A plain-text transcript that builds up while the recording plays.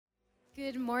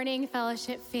Good morning,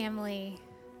 Fellowship family.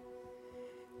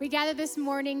 We gather this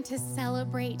morning to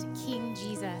celebrate King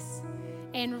Jesus.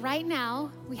 And right now,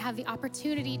 we have the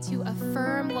opportunity to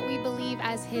affirm what we believe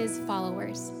as his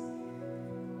followers.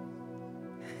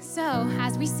 So,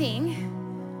 as we sing,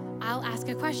 I'll ask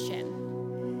a question.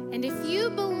 And if you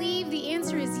believe the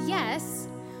answer is yes,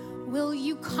 will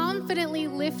you confidently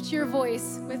lift your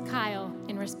voice with Kyle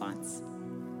in response?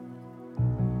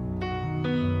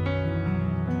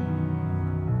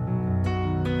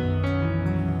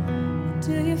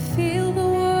 Do you feel the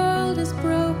world is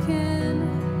broken?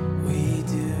 We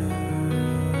do.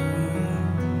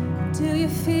 Do you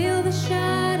feel the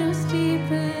shadows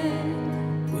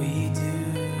deepen? We do.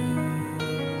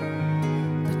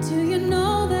 But do you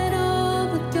know that all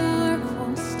the dark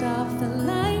won't stop the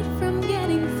light from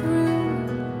getting through?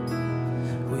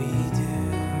 We do.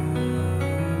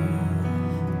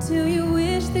 Do you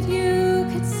wish that you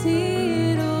could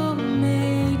see it all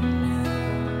made new?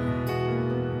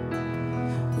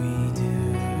 We do.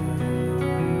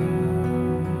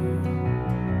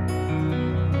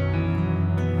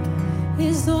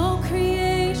 Is all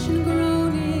creation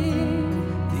groaning?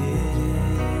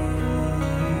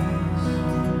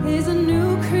 It Is a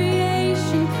new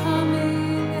creation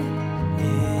coming? is.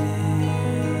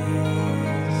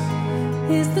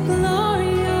 Is the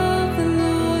glory of the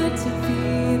Lord to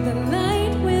be the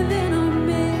light within our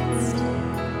midst?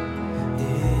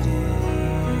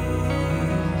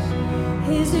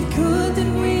 It Is it good that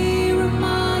we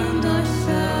remind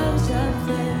ourselves of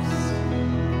this?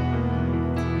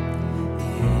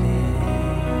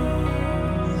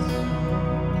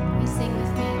 You sing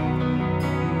with me.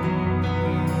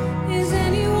 Is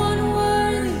anyone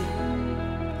worthy?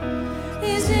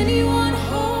 Is anyone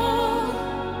whole?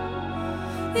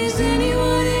 Is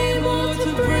anyone able to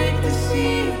break the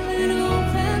seal and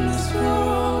open the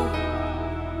scroll?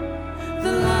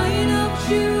 The Lion of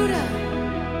Judah,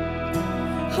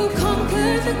 who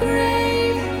conquered the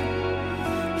grave.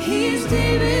 He is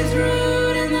David's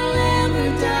root and the Lamb who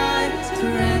died to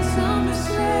ransom the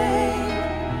slave.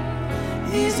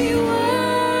 Is he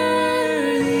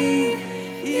worthy?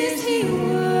 Is he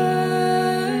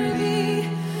worthy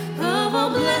of all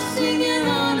blessing and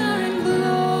honor and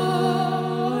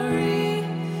glory?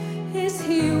 Is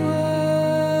he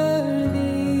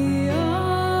worthy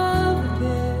of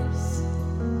this?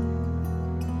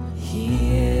 He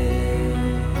is.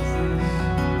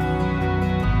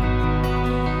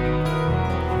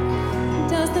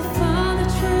 Does the Father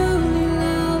truly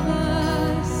love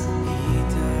us? He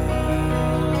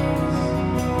does.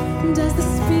 Does the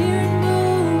Spirit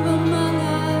move among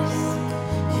us?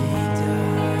 He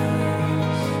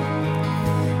does.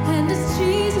 And does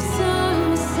Jesus, our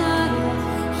Messiah,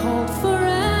 hold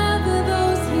forever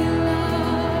those he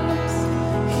loves?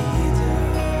 He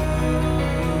does.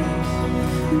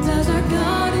 Does our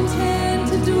God intend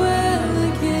to dwell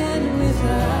again with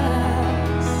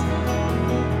us?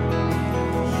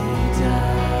 He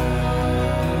does.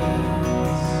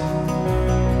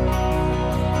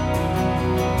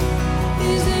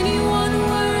 Is anyone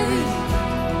worthy?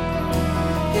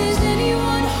 Is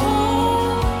anyone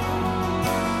whole?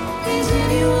 Is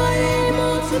anyone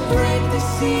able to break the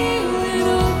seal and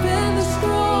open the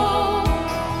scroll?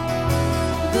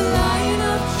 The Lion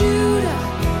of Judah,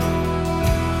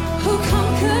 who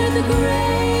conquered the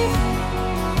grave.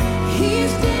 He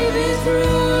is David's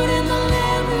root and the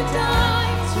Lamb who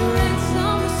died to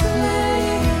ransom the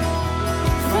slave.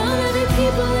 From every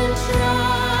people and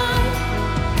tribe,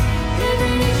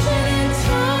 every nation and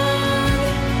tongue,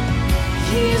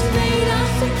 he has made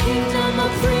us a kingdom, a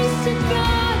priest to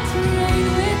God, to reign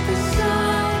with the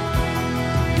Son.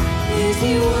 Is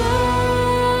he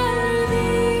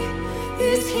worthy?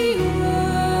 Is he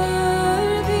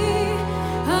worthy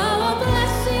of all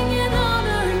blessing and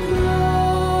honor and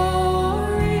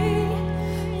glory?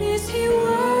 Is he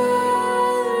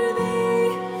worthy?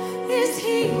 Is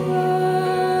he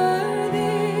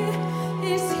worthy?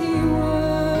 Is he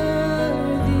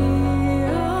worthy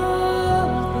of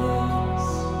this?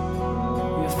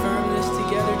 We affirm this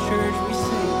together, church. We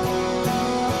sing.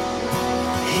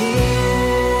 He is.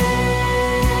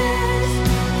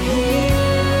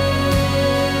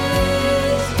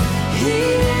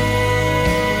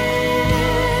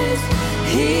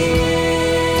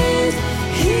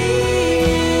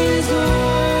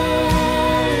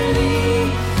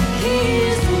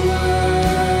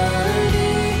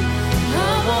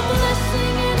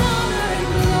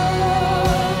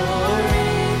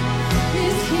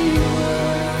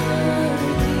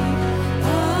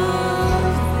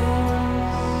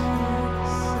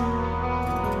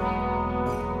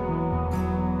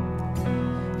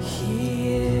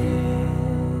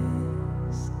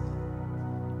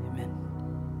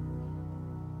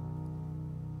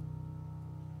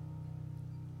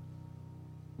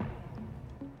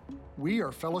 We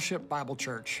are Fellowship Bible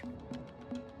Church.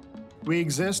 We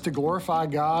exist to glorify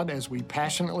God as we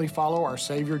passionately follow our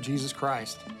Savior, Jesus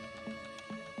Christ.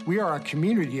 We are a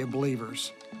community of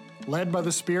believers, led by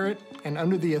the Spirit and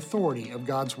under the authority of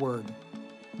God's Word.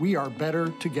 We are better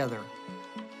together.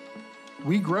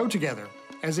 We grow together.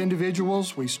 As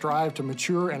individuals, we strive to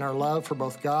mature in our love for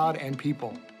both God and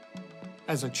people.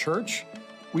 As a church,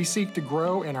 we seek to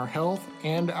grow in our health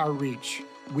and our reach.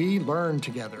 We learn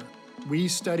together. We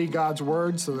study God's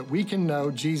Word so that we can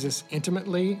know Jesus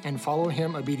intimately and follow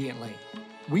Him obediently.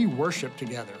 We worship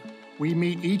together. We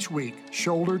meet each week,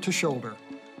 shoulder to shoulder,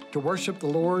 to worship the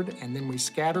Lord, and then we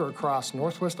scatter across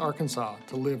Northwest Arkansas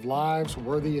to live lives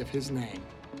worthy of His name.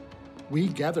 We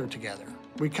gather together.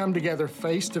 We come together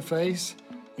face to face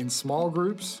in small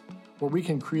groups where we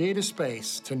can create a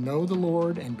space to know the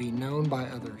Lord and be known by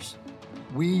others.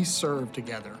 We serve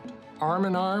together. Arm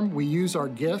in arm, we use our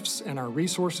gifts and our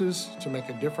resources to make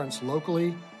a difference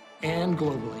locally and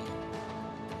globally.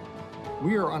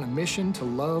 We are on a mission to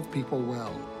love people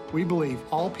well. We believe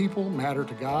all people matter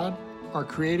to God, are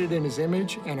created in His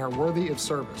image, and are worthy of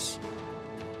service.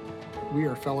 We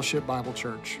are Fellowship Bible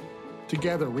Church.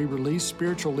 Together, we release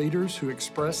spiritual leaders who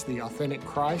express the authentic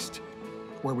Christ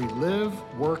where we live,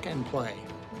 work, and play.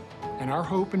 And our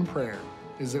hope and prayer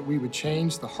is that we would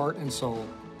change the heart and soul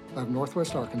of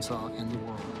Northwest Arkansas and the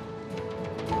world.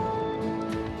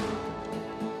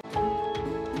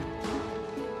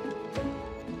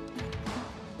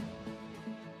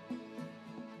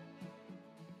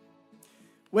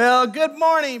 Well, good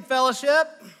morning, Fellowship.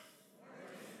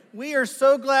 We are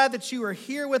so glad that you are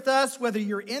here with us, whether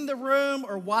you're in the room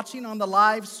or watching on the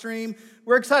live stream.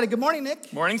 We're excited. Good morning,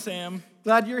 Nick. Morning, Sam.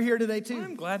 Glad you're here today, too.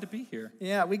 I'm glad to be here.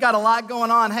 Yeah, we got a lot going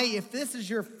on. Hey, if this is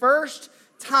your first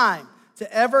time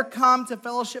to ever come to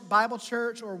Fellowship Bible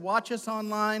Church or watch us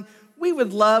online, we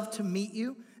would love to meet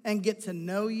you and get to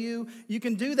know you. You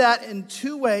can do that in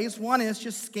two ways. One is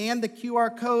just scan the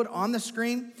QR code on the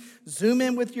screen, zoom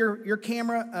in with your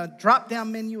camera, a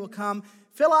drop-down menu will come,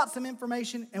 fill out some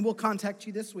information, and we'll contact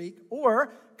you this week.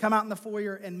 Or come out in the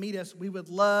foyer and meet us. We would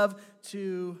love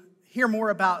to hear more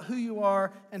about who you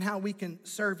are and how we can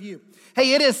serve you.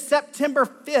 Hey, it is September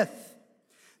 5th.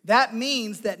 That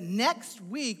means that next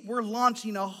week we're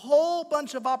launching a whole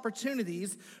bunch of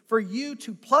opportunities for you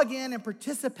to plug in and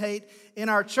participate in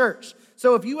our church.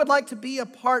 So if you would like to be a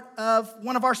part of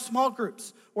one of our small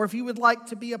groups, or if you would like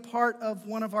to be a part of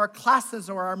one of our classes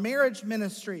or our marriage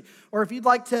ministry, or if you'd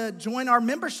like to join our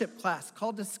membership class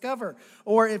called Discover,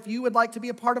 or if you would like to be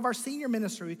a part of our senior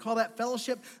ministry, we call that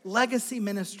Fellowship Legacy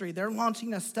Ministry. They're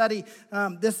launching a study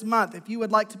this month. If you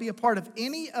would like to be a part of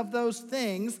any of those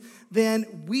things,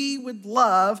 then we would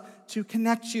love to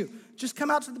connect you. Just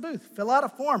come out to the booth, fill out a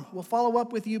form. We'll follow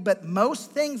up with you, but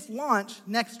most things launch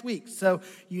next week, so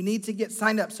you need to get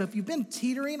signed up. So if you've been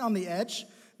teetering on the edge,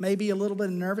 maybe a little bit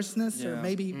of nervousness, or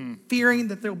maybe fearing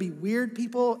that there'll be weird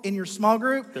people in your small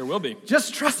group. There will be.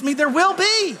 Just trust me, there will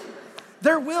be.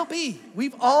 There will be.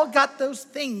 We've all got those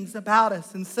things about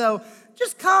us, and so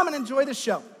just come and enjoy the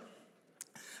show.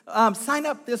 Sign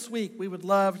up this week. We would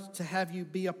love to have you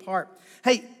be a part.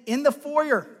 Hey, in the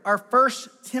foyer, our 1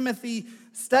 Timothy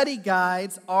study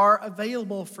guides are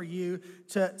available for you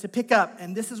to pick up,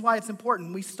 and this is why it's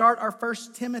important. We start our 1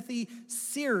 Timothy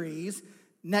series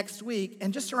next week,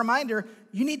 and just a reminder,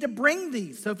 you need to bring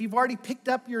these. So if you've already picked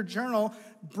up your journal,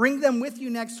 bring them with you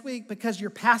next week because your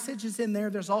passage is in there.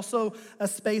 There's also a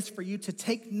space for you to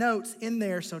take notes in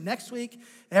there. So next week,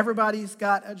 everybody's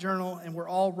got a journal and we're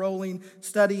all rolling,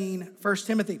 studying 1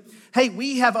 Timothy. Hey,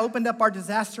 we have opened up our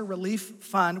disaster relief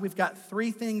fund. We've got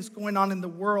 3 things going on in the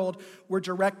world we're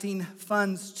directing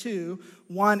funds to.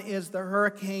 One is the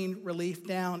hurricane relief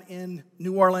down in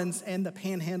New Orleans and the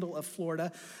panhandle of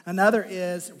Florida. Another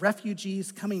is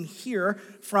refugees coming here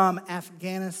from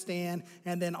Afghanistan,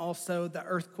 and then also the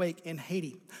earthquake in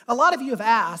Haiti. A lot of you have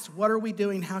asked, what are we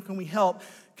doing? How can we help?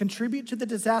 Contribute to the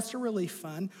Disaster Relief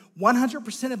Fund.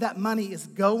 100% of that money is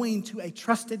going to a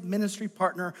trusted ministry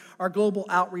partner. Our global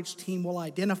outreach team will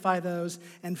identify those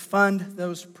and fund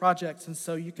those projects, and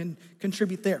so you can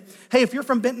contribute there. Hey, if you're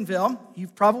from Bentonville,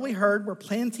 you've probably heard we're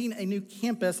planting a new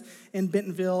campus in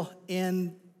Bentonville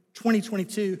in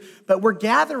 2022, but we're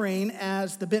gathering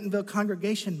as the Bentonville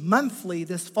congregation monthly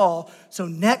this fall. So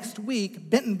next week,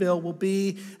 Bentonville will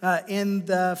be in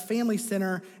the Family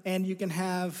Center, and you can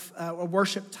have a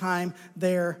worship time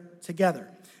there together.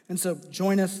 And so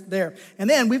join us there. And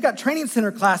then we've got training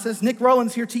center classes. Nick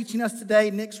Rowland's here teaching us today.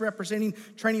 Nick's representing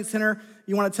Training Center.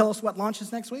 You want to tell us what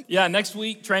launches next week? Yeah, next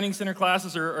week, training center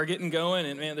classes are getting going.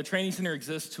 And man, the training center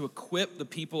exists to equip the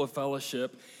people of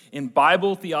Fellowship in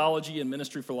Bible, theology, and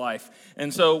ministry for life.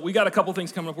 And so we got a couple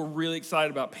things coming up. We're really excited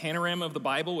about Panorama of the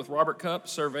Bible with Robert Cupp,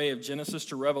 survey of Genesis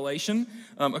to Revelation.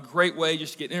 A great way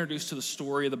just to get introduced to the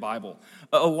story of the Bible.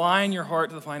 Align your heart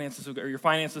to the finances, or your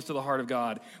finances to the heart of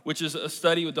God, which is a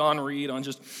study with Don Reed on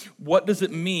just what does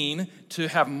it mean to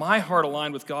have my heart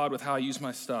aligned with God with how I use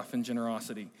my stuff and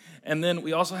generosity. And then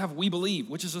we also have We Believe,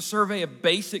 which is a survey of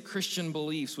basic Christian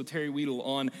beliefs with Terry Weedle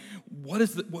on what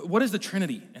is the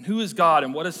Trinity and who is God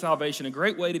and what is salvation, a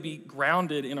great way to be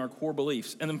grounded in our core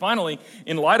beliefs. And then finally,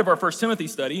 in light of our 1 Timothy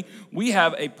study, we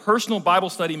have a personal Bible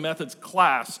study methods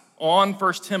class on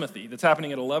 1 Timothy that's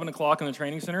happening at 11 o'clock in the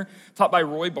training center, taught by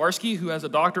Roy Barsky, who has a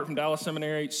doctorate from Dallas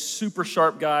Seminary, super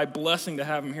sharp guy, blessing to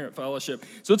have him here at Fellowship.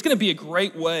 So it's going to be a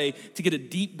great way to get a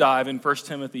deep dive in 1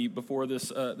 Timothy before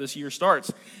this year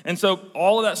starts. And so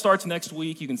all of that starts next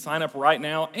week. You can sign up right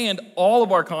now, and all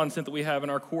of our content that we have in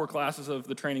our core classes of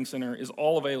the training center is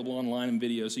all available online in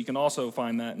video, so you can also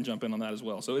find that and jump in on that as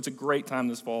well. So it's a great time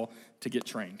this fall to get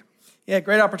trained. Yeah,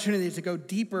 great opportunity to go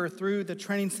deeper through the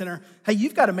training center. Hey,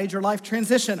 you've got a major life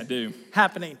transition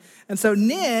happening. And so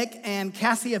Nick and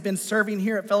Cassie have been serving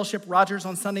here at Fellowship Rogers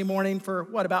on Sunday morning for,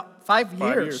 about 5 years?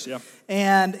 5 years, yeah.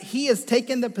 And he has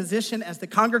taken the position as the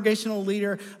congregational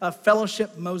leader of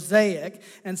Fellowship Mosaic.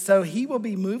 And so he will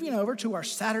be moving over to our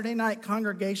Saturday night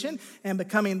congregation and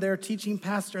becoming their teaching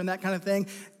pastor and that kind of thing.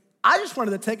 I just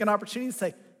wanted to take an opportunity to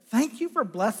say, thank you for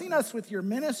blessing us with your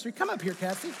ministry. Come up here,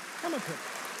 Cassie. Come up here.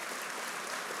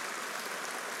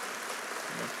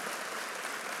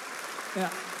 Yeah.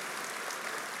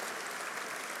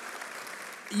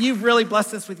 You've really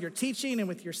blessed us with your teaching and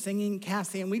with your singing,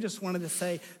 Cassie, and we just wanted to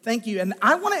say thank you. And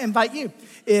I want to invite you,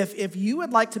 if you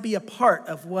would like to be a part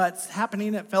of what's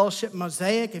happening at Fellowship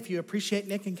Mosaic, if you appreciate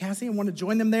Nick and Cassie and want to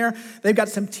join them there, they've got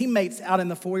some teammates out in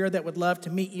the foyer that would love to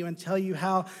meet you and tell you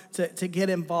how to get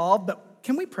involved. But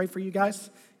can we pray for you guys?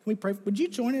 Can we pray? Would you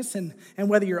join us? And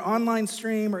whether you're online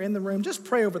stream or in the room, just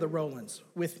pray over the Rolands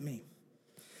with me.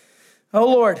 Oh,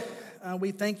 Lord.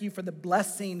 We thank you for the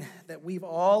blessing that we've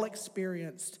all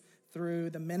experienced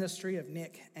through the ministry of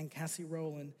Nick and Cassie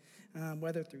Rowland,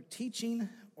 whether through teaching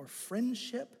or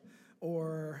friendship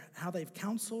or how they've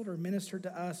counseled or ministered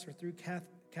to us or through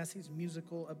Cassie's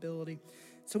musical ability.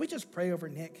 So we just pray over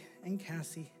Nick and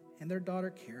Cassie and their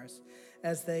daughter Karis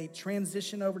as they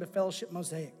transition over to Fellowship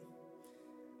Mosaic.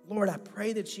 Lord, I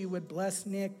pray that you would bless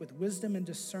Nick with wisdom and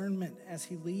discernment as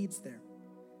he leads there.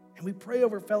 And we pray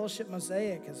over Fellowship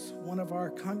Mosaic as one of our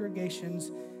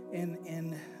congregations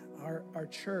in our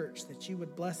church, that you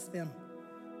would bless them.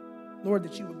 Lord,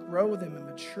 that you would grow them and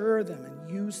mature them and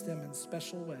use them in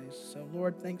special ways. So,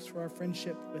 Lord, thanks for our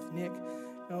friendship with Nick.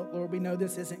 Oh, Lord, we know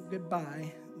this isn't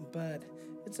goodbye, but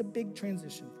it's a big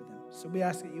transition for them. So we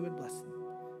ask that you would bless them.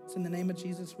 It's in the name of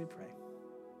Jesus we pray.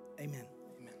 Amen.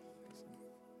 Amen.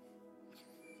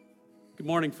 Good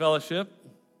morning, Fellowship.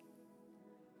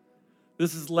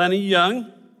 This is Lenny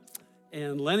Young,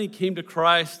 and Lenny came to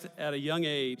Christ at a young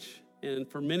age, and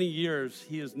for many years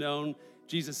he has known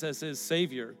Jesus as his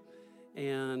Savior.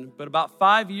 But about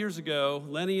 5 years ago,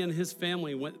 Lenny and his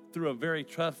family went through a very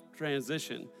tough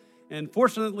transition, and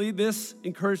fortunately, this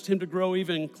encouraged him to grow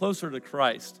even closer to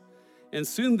Christ. And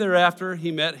soon thereafter,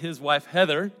 he met his wife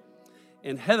Heather,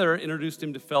 and Heather introduced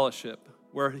him to Fellowship,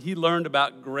 where he learned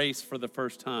about grace for the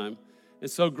first time.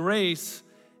 And so grace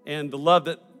and the love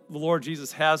that the Lord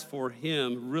Jesus has for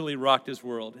him really rocked his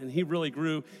world. And he really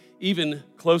grew even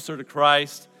closer to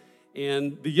Christ.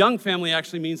 And the Young family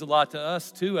actually means a lot to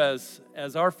us too as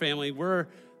our family. We're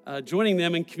joining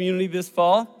them in community this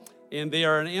fall. And they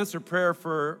are an answered prayer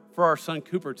for our son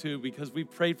Cooper too, because we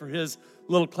prayed for his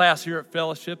little class here at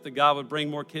Fellowship that God would bring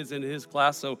more kids into his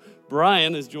class. So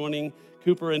Brian is joining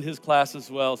Cooper in his class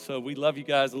as well. So we love you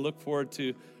guys and look forward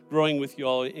to growing with you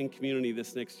all in community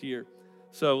this next year.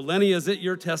 So, Lenny, is it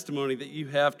your testimony that you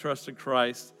have trusted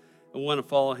Christ and want to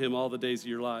follow him all the days of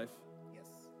your life? Yes.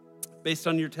 Based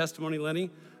on your testimony, Lenny,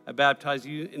 I baptize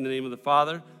you in the name of the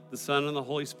Father, the Son, and the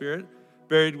Holy Spirit,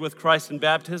 buried with Christ in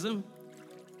baptism,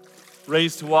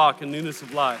 raised to walk in newness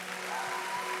of life.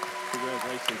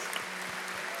 Congratulations.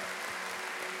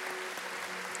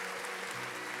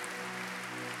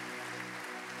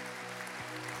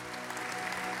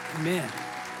 Amen.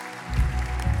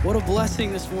 What a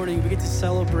blessing this morning. We get to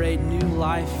celebrate new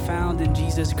life found in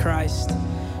Jesus Christ.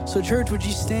 So church, would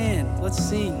you stand? Let's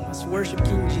sing. Let's worship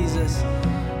King Jesus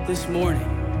this morning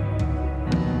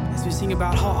as we sing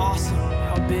about how awesome,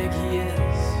 how big he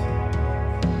is.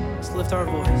 Let's lift our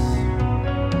voice.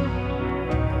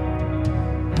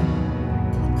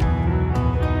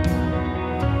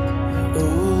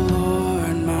 Oh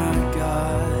Lord, my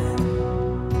God,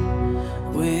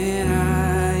 when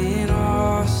I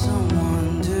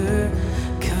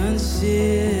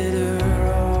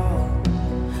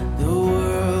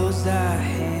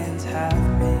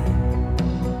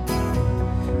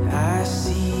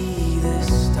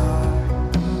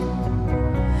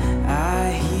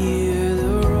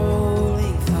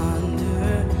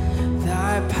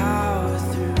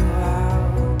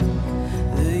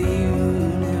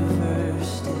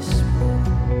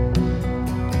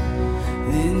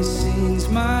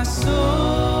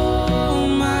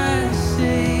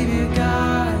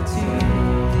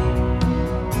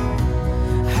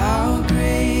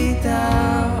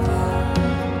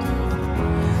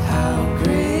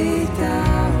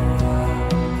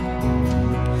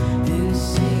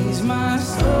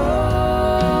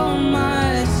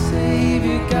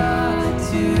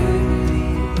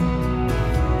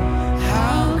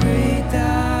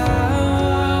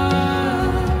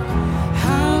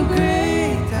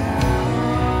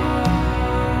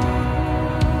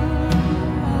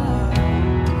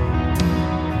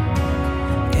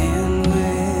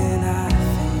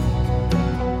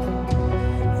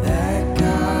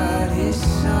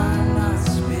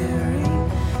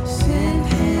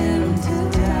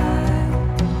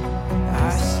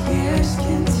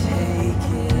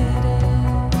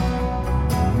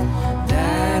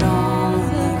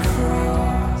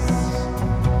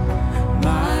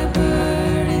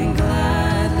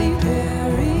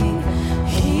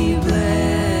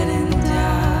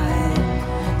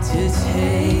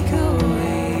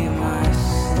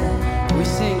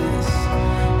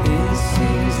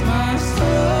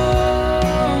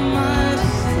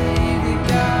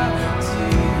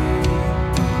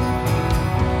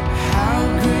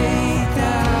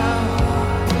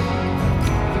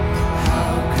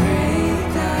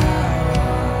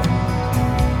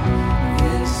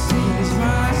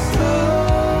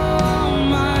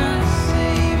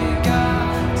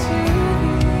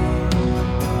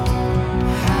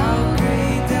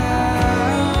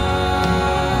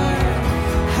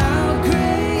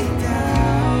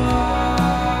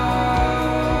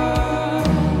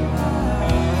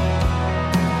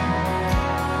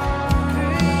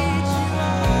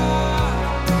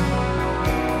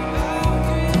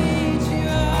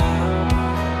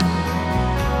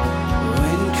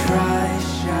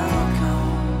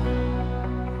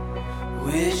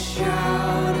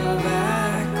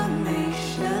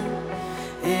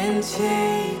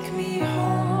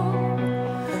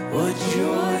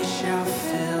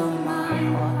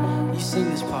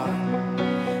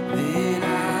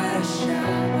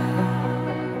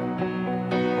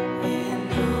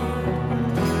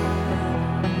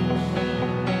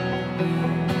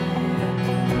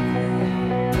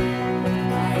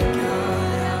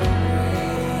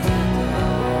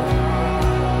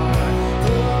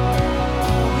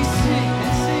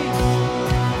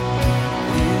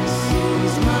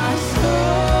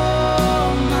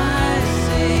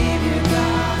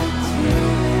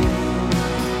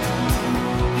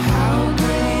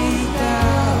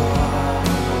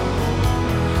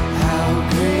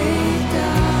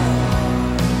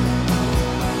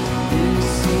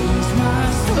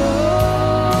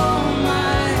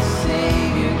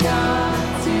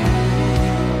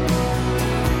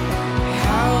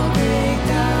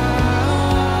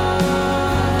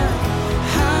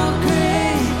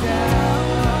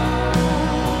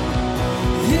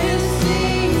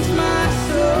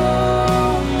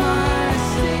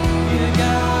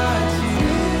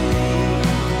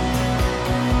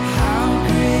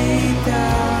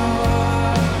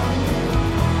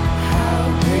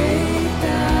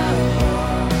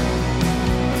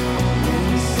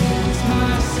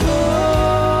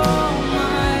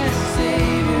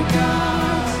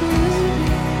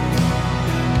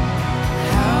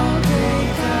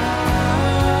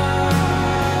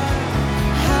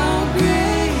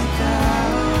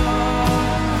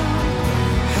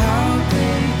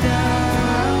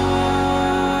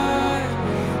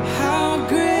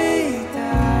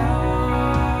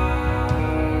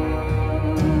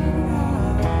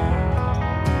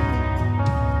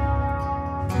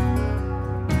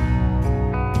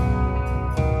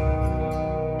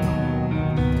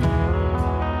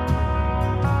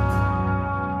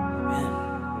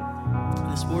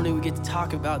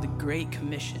talk about the Great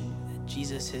Commission that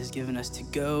Jesus has given us to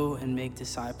go and make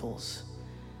disciples.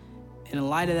 And in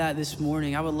light of that this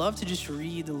morning, I would love to just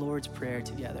read the Lord's Prayer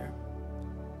together.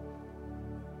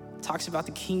 It talks about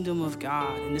the kingdom of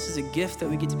God, and this is a gift that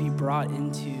we get to be brought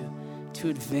into to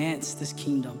advance this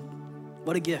kingdom.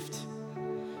 What a gift.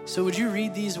 So would you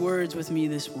read these words with me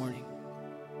this morning?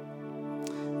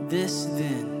 This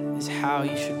then is how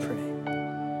you should pray.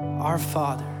 Our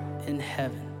Father in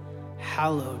heaven,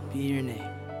 hallowed be your name.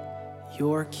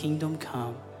 Your kingdom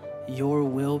come, your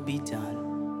will be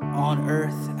done, on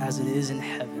earth as it is in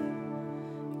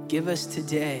heaven. Give us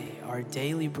today our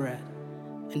daily bread,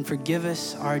 and forgive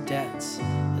us our debts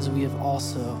as we have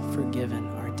also forgiven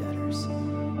our debtors.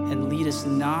 And lead us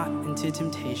not into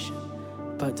temptation,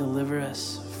 but deliver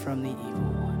us from the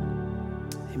evil one.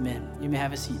 Amen. You may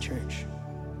have a seat, church.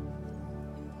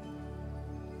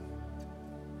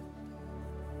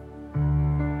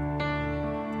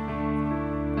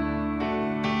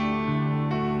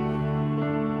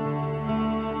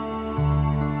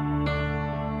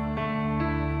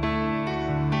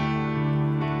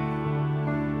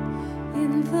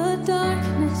 In the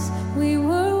darkness, we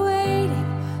were waiting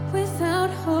without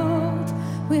hope,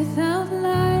 without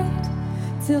light,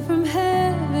 till from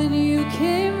heaven you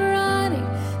came running.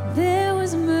 There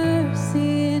was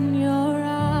mercy in your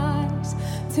eyes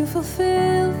to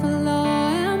fulfill the law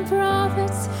and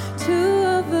prophets. To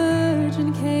a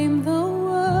virgin came the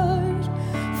word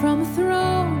from a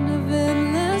throne of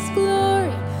endless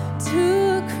glory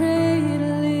to a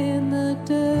cradle in the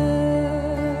dirt.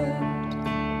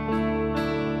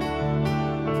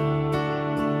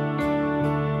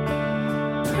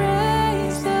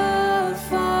 Praise the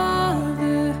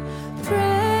Father,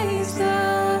 praise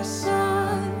the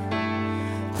Son,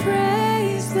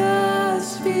 praise the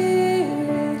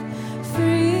Spirit,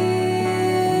 three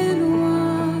in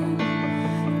one.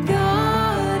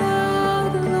 God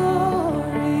of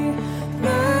glory,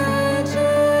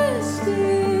 majesty,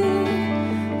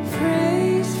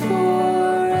 praise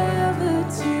forever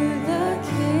to the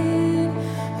King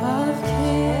of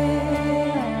Kings.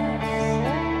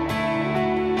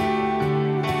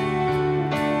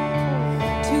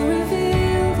 To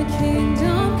reveal the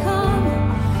kingdom come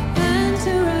and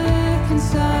to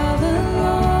reconcile the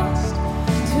lost,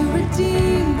 to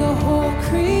redeem the whole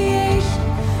creation.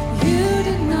 You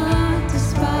did not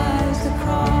despise the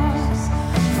cross,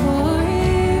 for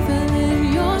even in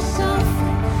your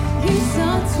suffering you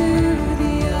saw to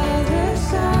the other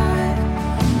side,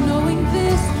 knowing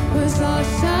this was our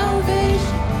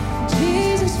salvation.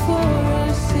 Jesus, for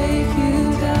our sake you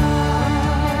died.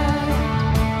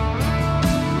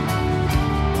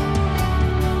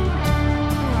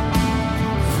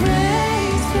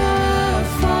 Praise the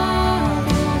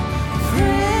Father,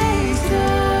 praise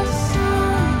the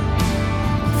Son,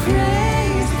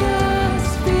 praise the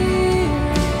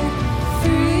Spirit,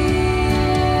 three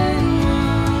in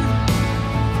one.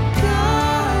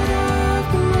 God of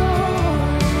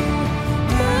glory,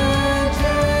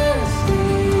 majesty,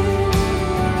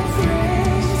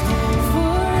 praise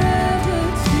forever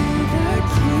to the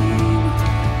King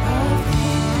of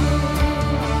Kings.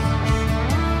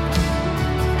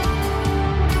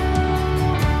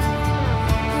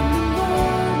 In the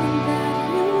morning that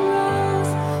you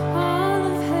rose, all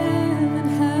of heaven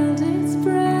held its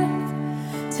breath,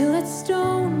 till that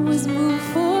stone was moved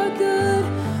for good,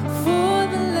 for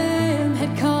the Lamb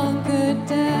had conquered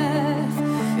death,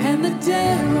 and the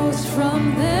dead rose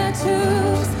from their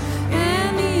tombs,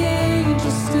 and the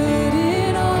angels stood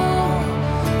in awe,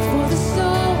 for the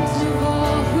souls of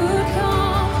all who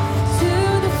come to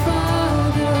the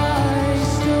Father are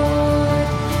restored,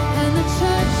 and the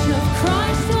church of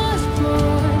Christ was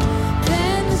born.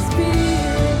 Then the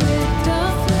Spirit lit a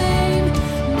flame.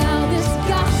 Now this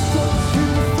gospel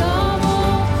truth of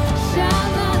all shall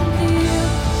not kneel,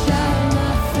 shall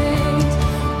not faint.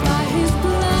 By His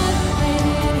blood and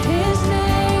in His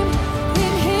name,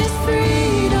 in His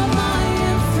freedom I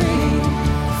am free.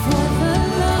 For the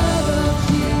love of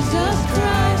Jesus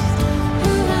Christ,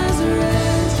 who has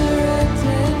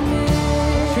resurrected me.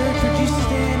 Church, would you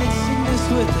stand and sing this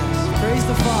with us? Praise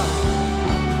the Father.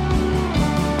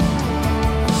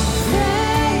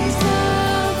 Praise the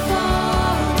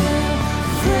Father,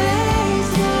 praise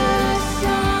the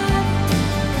Son,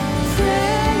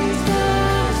 praise the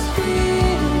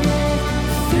Spirit,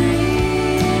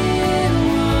 three in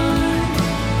one.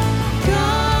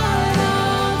 God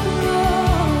of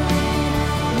glory,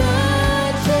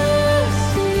 majesty,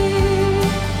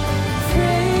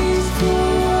 praise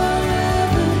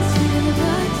forever to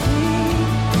the King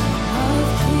of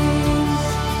Kings.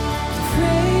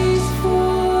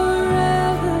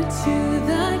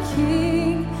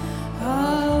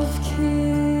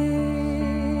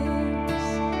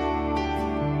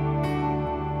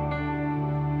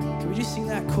 we just sing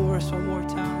that chorus one more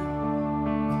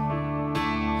time?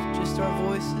 Just our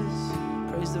voices.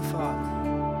 Praise the Father.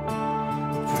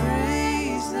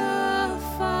 Praise the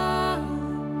Father.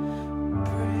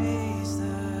 Praise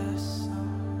the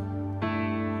Son.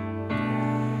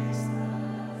 Praise the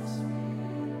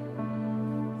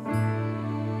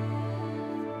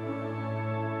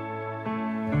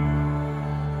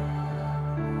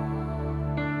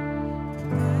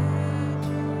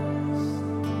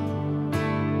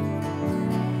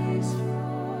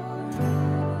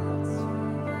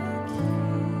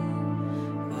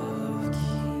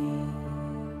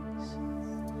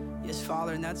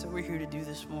Father, and that's what we're here to do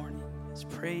this morning, is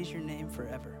praise your name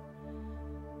forever.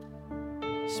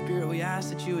 Spirit, we ask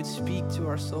that you would speak to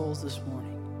our souls this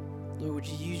morning. Lord, would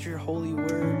you use your holy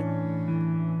word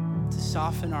to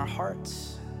soften our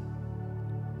hearts?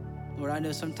 Lord, I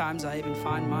know sometimes I even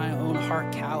find my own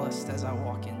heart calloused as I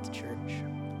walk into church.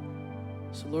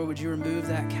 So Lord, would you remove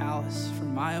that callous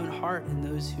from my own heart and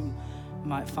those who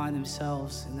might find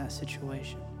themselves in that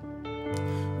situation?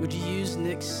 Would you use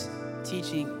Nick's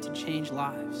teaching to change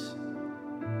lives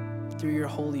through your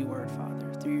holy word,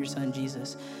 Father, through your Son,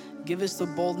 Jesus. Give us the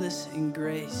boldness and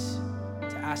grace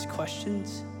to ask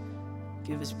questions.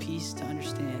 Give us peace to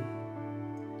understand.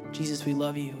 Jesus, we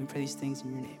love you. We pray these things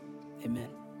in your name. Amen.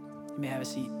 You may have a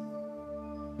seat.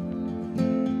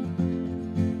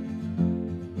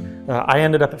 I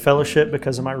ended up at Fellowship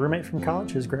because of my roommate from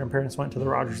college. His grandparents went to the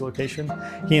Rogers location.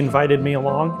 He invited me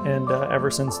along, and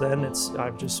ever since then,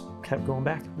 I've just kept going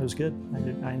back. It was good.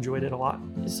 I enjoyed it a lot.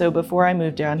 So before I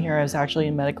moved down here, I was actually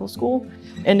in medical school.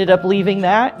 Ended up leaving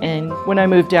that, and when I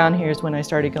moved down here is when I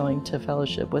started going to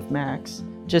Fellowship with Max.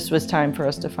 Just was time for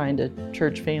us to find a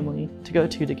church family to go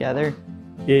to together.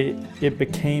 It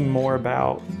became more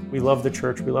about, we love the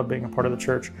church, we love being a part of the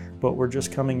church, but we're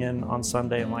just coming in on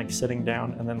Sunday and like sitting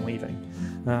down and then leaving.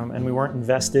 And we weren't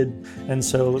invested. And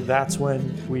so that's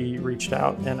when we reached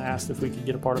out and asked if we could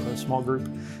get a part of a small group.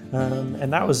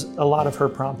 And that was a lot of her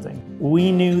prompting.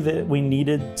 We knew that we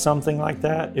needed something like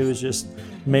that. It was just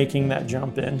making that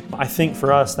jump in. I think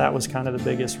for us, that was kind of the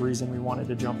biggest reason we wanted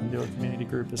to jump into a community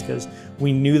group, is because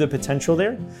we knew the potential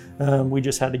there. We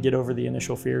just had to get over the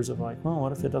initial fears of like, well,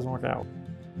 what if it doesn't work out?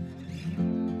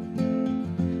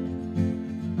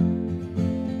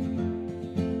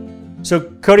 So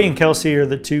Cody and Kelsey are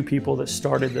the two people that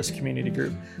started this community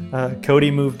group. Cody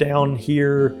moved down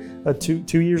here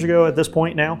 2 years ago at this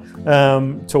point now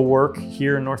to work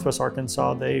here in Northwest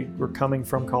Arkansas. They were coming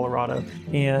from Colorado,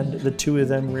 and the two of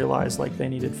them realized like they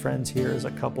needed friends here as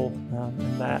a couple,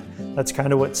 and that's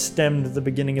kind of what stemmed the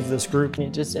beginning of this group.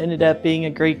 It just ended up being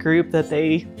a great group that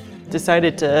they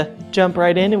decided to jump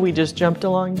right in, and we just jumped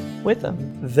along with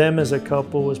them. Them as a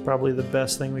couple was probably the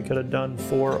best thing we could have done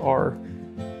for our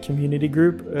community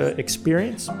group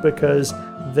experience, because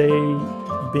they,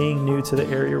 being new to the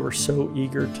area, were so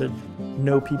eager to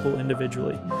know people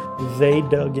individually. They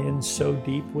dug in so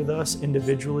deep with us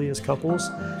individually as couples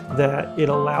that it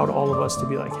allowed all of us to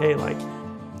be like, hey, like,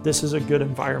 this is a good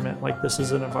environment. Like, this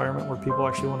is an environment where people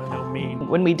actually want to know me.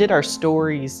 When we did our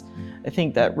stories, I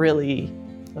think that really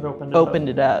opened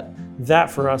it up.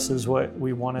 That for us is what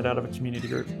we wanted out of a community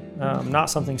group. Not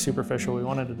something superficial. We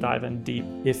wanted to dive in deep.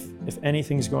 If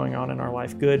anything's going on in our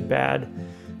life, good, bad,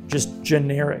 just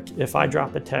generic. If I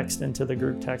drop a text into the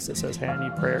group text that says, hey, I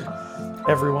need prayer,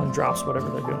 everyone drops whatever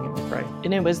they're doing and we pray.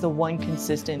 And it was the one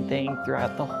consistent thing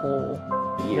throughout the whole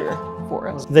year for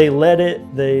us. They led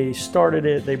it, they started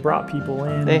it, they brought people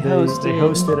in, they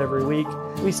hosted every week.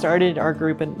 We started our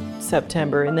group in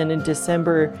September, and then in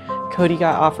December, Cody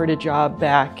got offered a job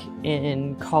back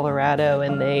in Colorado,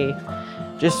 and they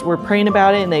just were praying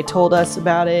about it and they told us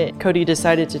about it. Cody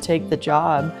decided to take the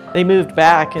job. They moved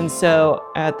back, and so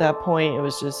at that point it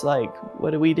was just like,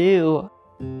 what do we do?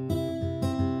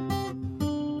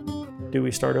 Do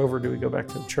we start over? Do we go back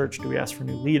to the church? Do we ask for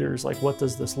new leaders? Like, what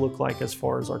does this look like as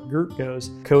far as our group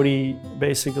goes? Cody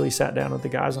basically sat down with the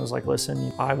guys and was like,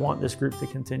 listen, I want this group to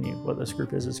continue. What this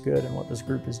group is good, and what this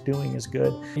group is doing is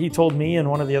good. He told me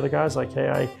and one of the other guys, like,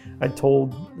 hey, I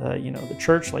told the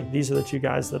church, like, these are the two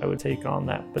guys that I would take on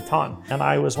that baton. And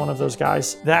I was one of those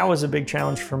guys. That was a big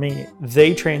challenge for me.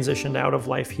 They transitioned out of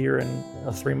life here in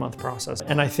a 3-month process.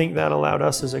 And I think that allowed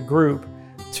us as a group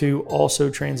to also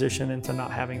transition into not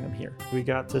having them here. We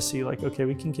got to see like, okay,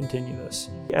 we can continue this.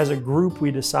 As a group, we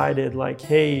decided like,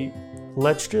 hey,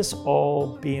 let's just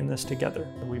all be in this together.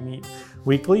 We meet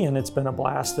weekly and it's been a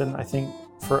blast. And I think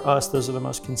for us, those are the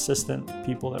most consistent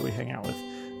people that we hang out with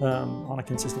on a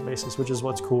consistent basis, which is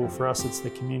what's cool. For us, it's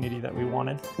the community that we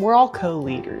wanted. We're all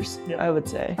co-leaders, Yeah. I would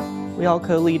say. We all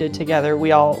co-lead it together.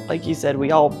 We all, like you said,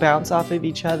 we all bounce off of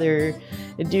each other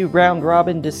and do round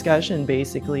robin discussion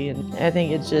basically. And I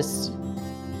think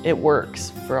it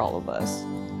works for all of us.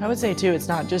 I would say too, it's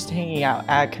not just hanging out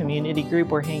at community group,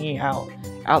 we're hanging out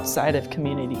outside of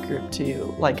community group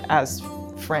too, like as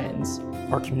friends.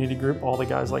 Our community group, all the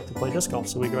guys like to play disc golf,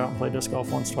 so we go out and play disc golf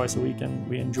once, twice a week, and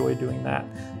we enjoy doing that.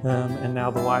 And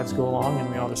now the lives go along, and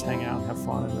we all just hang out and have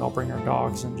fun, and we all bring our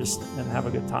dogs and have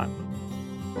a good time.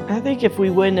 I think if we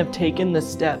wouldn't have taken the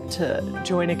step to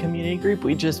join a community group,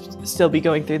 we'd just still be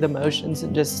going through the motions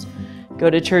and just go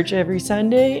to church every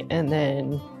Sunday and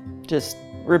then just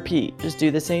repeat, just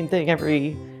do the same thing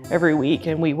every week,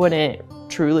 and we wouldn't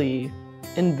truly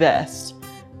invest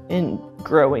in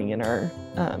growing in our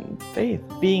faith.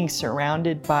 Being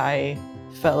surrounded by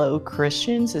fellow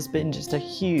Christians has been just a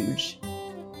huge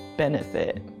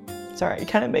benefit. Sorry, it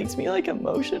kind of makes me like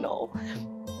emotional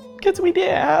because we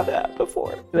didn't have that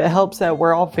before. It helps that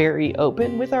we're all very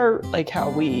open with our, like how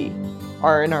we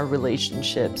are in our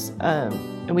relationships,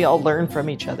 and we all learn from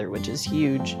each other, which is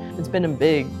huge. It's been a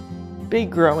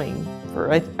big growing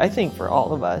for, I think, for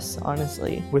all of us,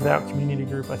 honestly. Without community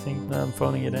group, I think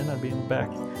phoning it in, I'd be in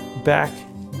back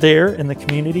there in the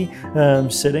community,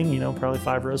 sitting, probably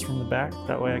 5 rows from the back.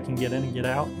 That way I can get in and get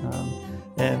out.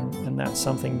 And that's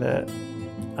something that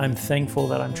I'm thankful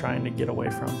that I'm trying to get away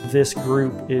from. This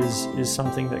group is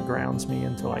something that grounds me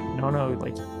into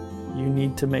you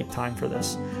need to make time for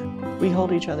this. We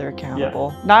hold each other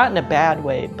accountable, not in a bad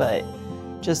way, but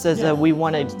just as we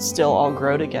want to still all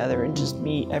grow together and just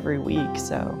meet every week.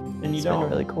 So it's been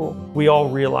really cool. We all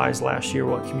realized last year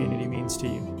what community means to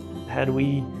you. Had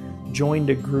we joined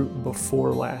a group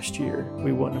before last year,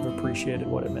 we wouldn't have appreciated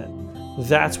what it meant.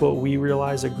 That's what we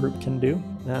realize a group can do,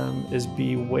 is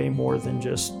be way more than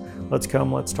just let's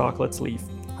come, let's talk, let's leave.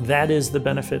 That is the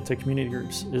benefit to community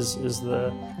groups, is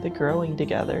the growing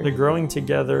together. The growing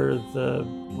together, the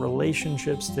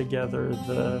relationships together,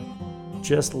 the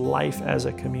just life as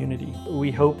a community.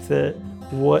 We hope that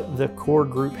what the core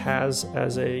group has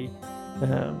as a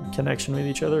connection with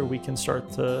each other, we can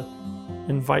start to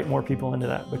invite more people into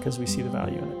that because we see the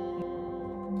value in it.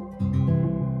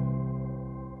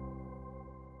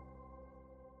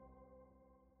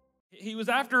 He was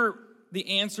after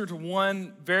the answer to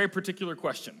one very particular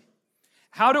question.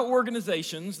 How do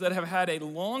organizations that have had a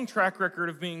long track record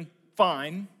of being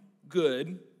fine,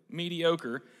 good,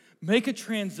 mediocre, make a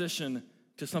transition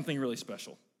to something really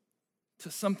special,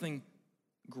 to something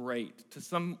great,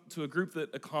 to a group that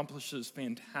accomplishes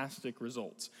fantastic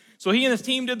results? So he and his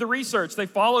team did the research. They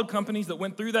followed companies that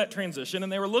went through that transition,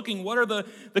 and they were looking, what are the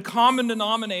common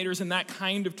denominators in that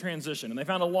kind of transition? And they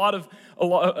found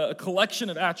a collection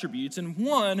of attributes, and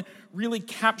one really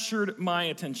captured my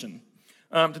attention.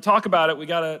 To talk about it, we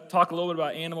got to talk a little bit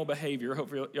about animal behavior.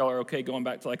 Hopefully y'all are okay going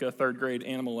back to like a 3rd grade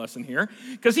animal lesson here,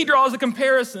 because he draws a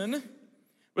comparison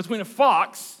between a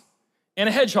fox and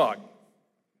a hedgehog.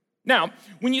 Now,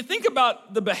 when you think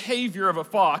about the behavior of a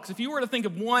fox, if you were to think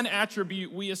of one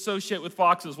attribute we associate with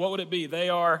foxes, what would it be?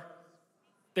 They're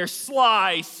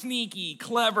sly, sneaky,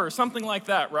 clever, something like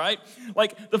that, right?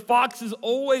 Like the fox is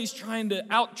always trying to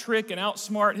out-trick and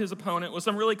outsmart his opponent with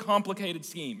some really complicated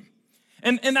scheme.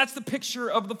 And that's the picture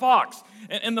of the fox.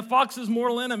 And the fox's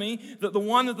mortal enemy, the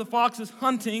one that the fox is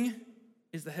hunting,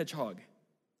 is the hedgehog.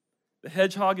 The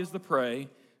hedgehog is the prey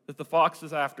that the fox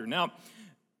is after. Now,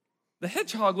 the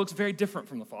hedgehog looks very different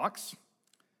from the fox.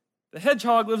 The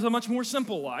hedgehog lives a much more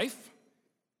simple life.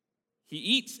 He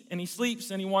eats and he sleeps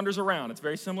and he wanders around. It's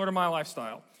very similar to my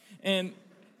lifestyle. And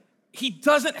he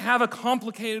doesn't have a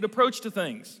complicated approach to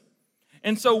things.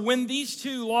 And so when these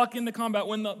two lock into combat,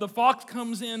 when the fox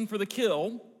comes in for the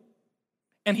kill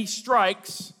and he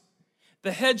strikes,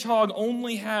 the hedgehog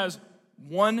only has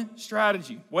one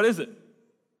strategy. What is it?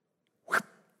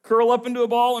 Curl up into a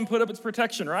ball and put up its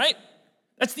protection, right?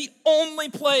 That's the only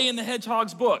play in the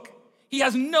hedgehog's book. He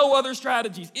has no other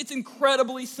strategies. It's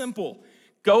incredibly simple.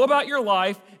 Go about your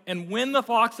life, and when the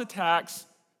fox attacks,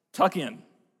 tuck in.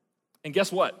 And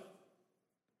guess what?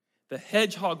 The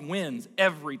hedgehog wins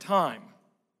every time.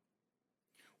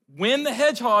 When the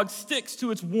hedgehog sticks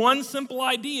to its one simple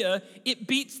idea, it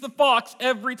beats the fox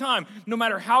every time. No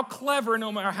matter how clever,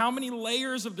 no matter how many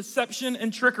layers of deception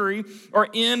and trickery are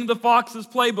in the fox's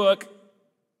playbook,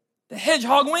 the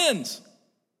hedgehog wins.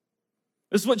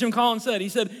 This is what Jim Collins said. He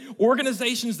said,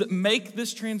 organizations that make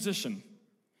this transition,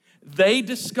 they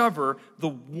discover the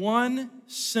one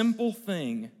simple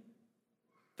thing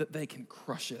that they can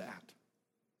crush it at.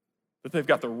 That they've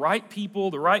got the right people,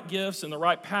 the right gifts, and the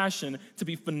right passion to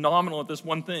be phenomenal at this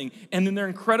one thing. And then they're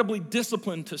incredibly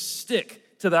disciplined to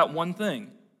stick to that one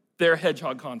thing, their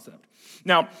hedgehog concept.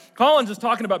 Now, Collins is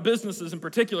talking about businesses in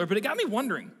particular, but it got me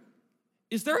wondering,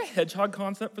 is there a hedgehog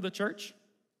concept for the church?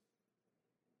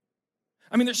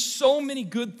 I mean, there's so many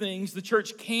good things the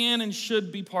church can and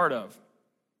should be part of.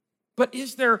 But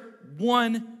is there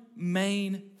one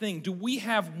main thing? Do we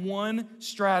have one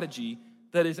strategy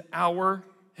that is our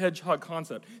hedgehog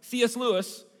concept? C.S.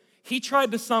 Lewis, he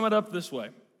tried to sum it up this way.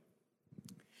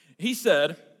 He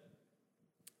said,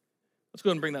 let's go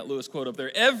ahead and bring that Lewis quote up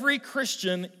there. Every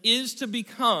Christian is to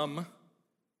become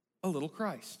a little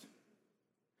Christ.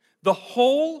 The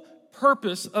whole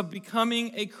purpose of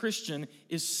becoming a Christian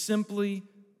is simply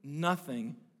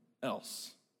nothing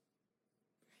else.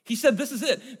 He said, this is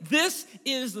it. This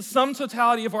is the sum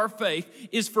totality of our faith,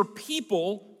 is for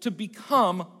people to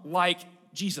become like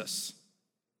Jesus.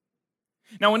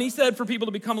 Now, when he said for people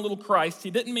to become a little Christ,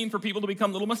 he didn't mean for people to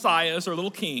become little messiahs or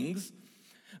little kings.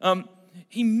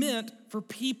 He meant for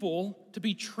people to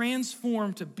be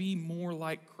transformed to be more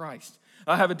like Christ.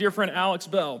 I have a dear friend, Alex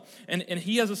Bell, and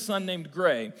he has a son named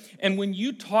Gray. And when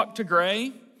you talk to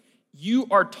Gray, you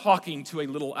are talking to a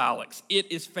little Alex.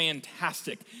 It is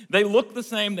fantastic. They look the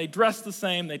same, they dress the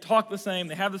same, they talk the same,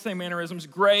 they have the same mannerisms.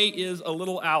 Gray is a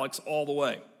little Alex all the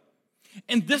way.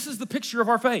 And this is the picture of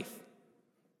our faith.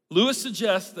 Lewis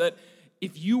suggests that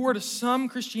if you were to sum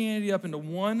Christianity up into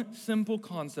one simple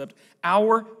concept,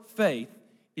 our faith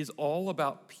is all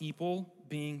about people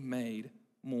being made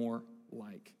more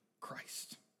like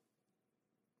Christ.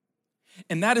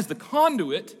 And that is the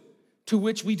conduit to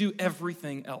which we do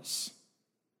everything else.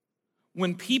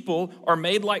 When people are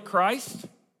made like Christ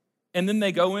and then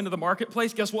they go into the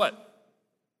marketplace, guess what?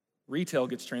 Retail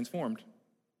gets transformed.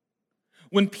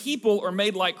 When people are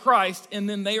made like Christ and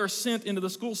then they are sent into the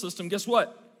school system, guess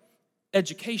what?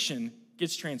 Education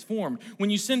gets transformed. When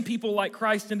you send people like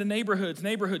Christ into neighborhoods,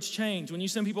 neighborhoods change. When you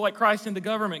send people like Christ into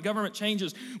government, government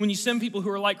changes. When you send people who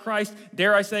are like Christ,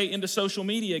 dare I say, into social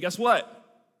media, guess what?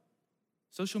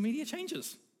 Social media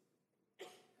changes.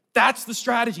 That's the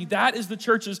strategy. That is the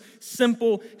church's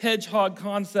simple hedgehog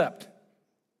concept.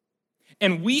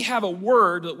 And we have a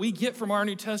word that we get from our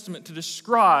New Testament to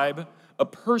describe a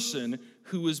person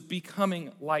who is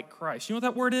becoming like Christ. You know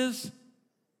what that word is?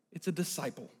 It's a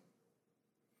disciple.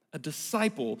 A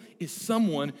disciple is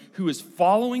someone who is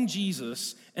following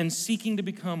Jesus and seeking to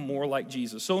become more like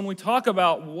Jesus. So when we talk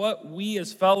about what we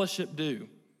as fellowship do,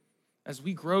 as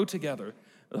we grow together,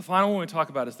 the final one we talk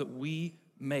about is that we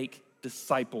make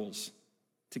disciples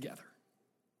together.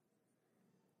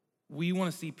 We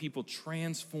want to see people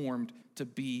transformed to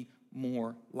be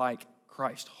more like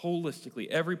Christ, holistically,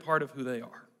 every part of who they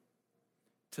are.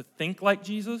 To think like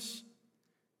Jesus,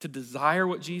 to desire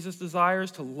what Jesus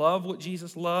desires, to love what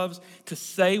Jesus loves, to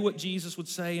say what Jesus would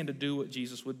say, and to do what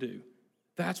Jesus would do.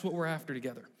 That's what we're after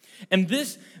together. And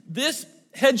this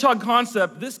hedgehog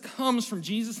concept, this comes from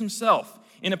Jesus himself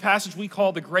in a passage we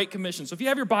call the Great Commission. So if you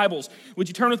have your Bibles, would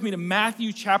you turn with me to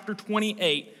Matthew chapter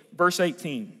 28, verse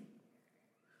 18.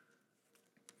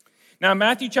 Now,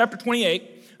 Matthew chapter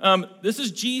 28, this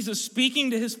is Jesus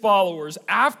speaking to his followers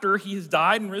after he has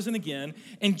died and risen again,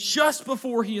 and just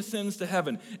before he ascends to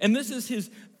heaven. And this is his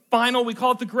final, we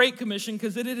call it the Great Commission,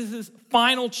 because it is his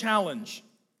final challenge,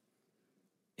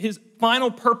 his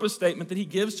final purpose statement that he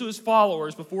gives to his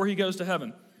followers before he goes to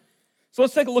heaven. So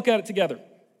let's take a look at it together.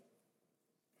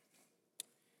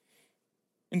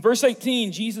 In verse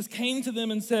 18, Jesus came to them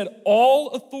and said, "All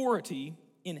authority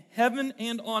in heaven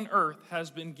and on earth has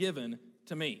been given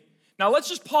to me." Now let's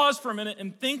just pause for a minute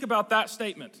and think about that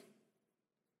statement.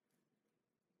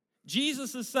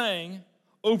 Jesus is saying,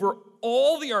 over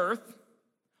all the earth,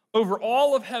 over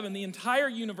all of heaven, the entire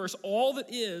universe, all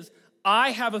that is,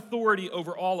 I have authority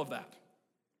over all of that.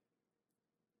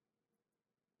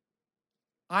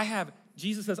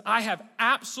 Jesus says, I have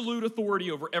absolute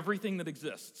authority over everything that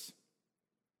exists.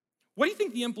 What do you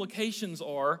think the implications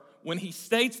are when he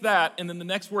states that and then the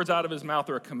next words out of his mouth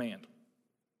are a command?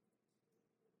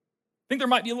 I think there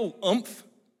might be a little oomph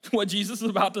to what Jesus is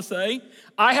about to say.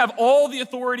 I have all the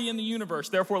authority in the universe,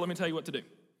 therefore let me tell you what to do.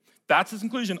 That's his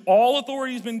conclusion. All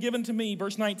authority has been given to me,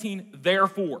 verse 19,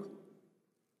 therefore.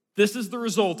 This is the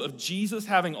result of Jesus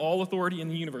having all authority in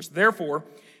the universe. Therefore,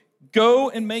 go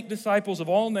and make disciples of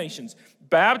all nations,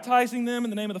 baptizing them in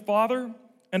the name of the Father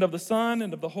and of the Son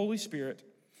and of the Holy Spirit,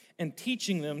 and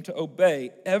teaching them to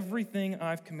obey everything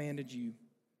I've commanded you.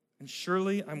 And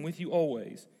surely I'm with you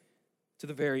always to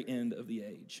the very end of the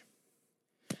age.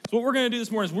 So what we're going to do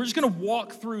this morning is we're just going to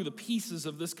walk through the pieces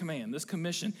of this command, this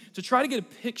commission, to try to get a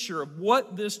picture of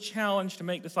what this challenge to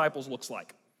make disciples looks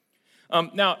like.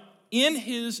 Now, in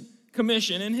his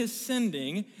commission, in his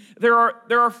sending, there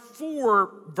are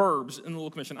 4 verbs in the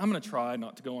little commission. I'm going to try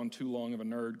not to go on too long of a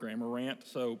nerd grammar rant,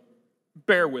 so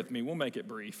bear with me. We'll make it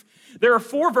brief. There are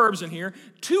 4 verbs in here.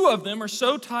 2 of them are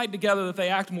so tied together that they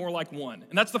act more like one,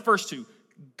 and that's the first 2.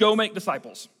 Go make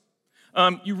disciples.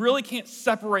 You really can't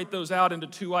separate those out into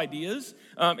 2 ideas.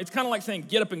 It's kind of like saying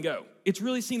get up and go. It's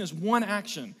really seen as one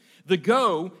action. The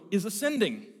go is a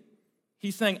sending.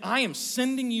 He's saying, I am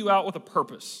sending you out with a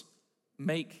purpose.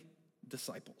 Make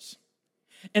disciples.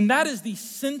 And that is the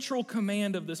central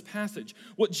command of this passage.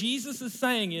 What Jesus is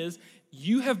saying is,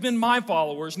 you have been my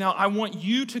followers. Now I want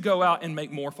you to go out and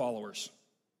make more followers.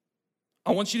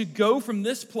 I want you to go from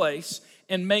this place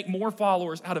and make more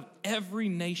followers out of every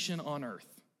nation on earth.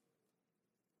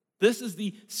 This is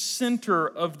the center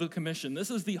of the commission. This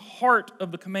is the heart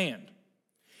of the command.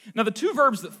 Now, the 2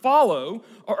 verbs that follow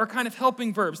are kind of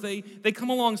helping verbs. They come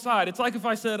alongside. It's like if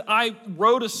I said, I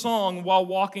wrote a song while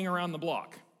walking around the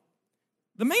block.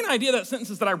 The main idea of that sentence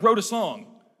is that I wrote a song.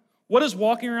 What does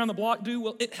walking around the block do?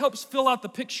 Well, it helps fill out the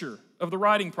picture of the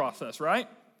writing process, right?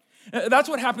 That's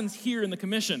what happens here in the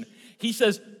commission. He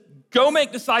says, go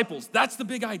make disciples. That's the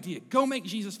big idea. Go make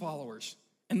Jesus followers.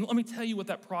 And let me tell you what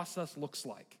that process looks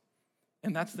like.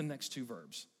 And that's the next 2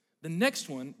 verbs. The next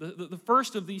one, the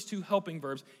first of these 2 helping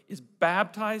verbs, is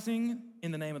baptizing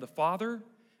in the name of the Father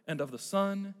and of the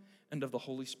Son and of the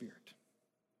Holy Spirit.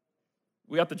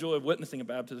 We got the joy of witnessing a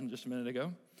baptism just a minute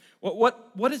ago.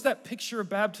 What does that picture of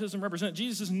baptism represent?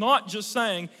 Jesus is not just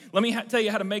saying, let me tell you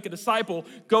how to make a disciple,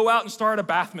 go out and start a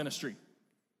bath ministry.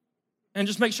 And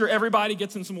just make sure everybody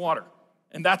gets in some water.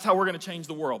 And that's how we're going to change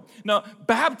the world. Now,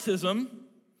 baptism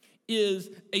is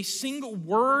a single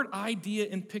word, idea,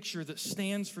 and picture that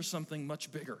stands for something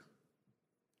much bigger.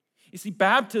 You see,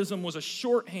 baptism was a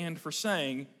shorthand for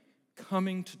saying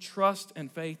coming to trust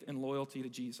and faith and loyalty to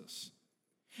Jesus.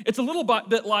 It's a little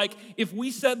bit like if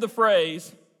we said the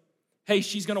phrase, hey,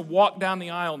 she's going to walk down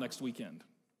the aisle next weekend.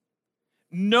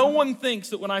 No one thinks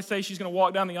that when I say she's going to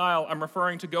walk down the aisle, I'm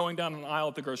referring to going down an aisle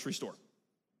at the grocery store.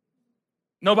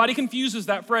 Nobody confuses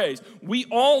that phrase. We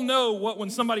all know what when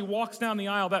somebody walks down the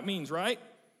aisle that means, right?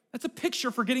 That's a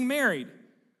picture for getting married.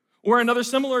 Or another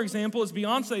similar example is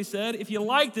Beyonce said, if you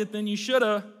liked it, then you should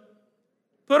have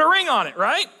put a ring on it,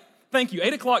 right? Thank you.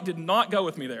 8 o'clock did not go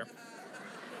with me there.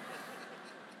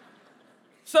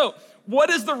 So, what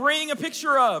is the ring a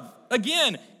picture of?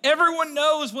 Again, everyone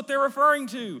knows what they're referring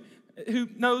to. Who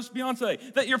knows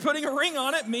Beyonce? That you're putting a ring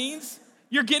on it means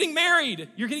you're getting married,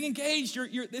 you're getting engaged,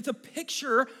 it's a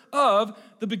picture of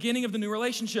the beginning of the new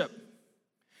relationship.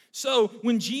 So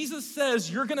when Jesus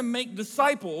says you're gonna make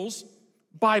disciples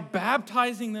by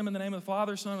baptizing them in the name of the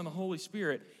Father, Son, and the Holy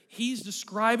Spirit, he's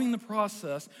describing the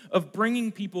process of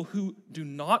bringing people who do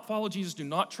not follow Jesus, do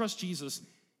not trust Jesus,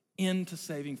 into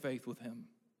saving faith with him.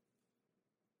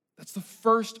 That's the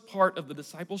first part of the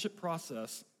discipleship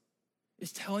process,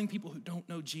 is telling people who don't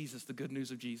know Jesus the good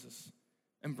news of Jesus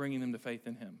and bringing them to faith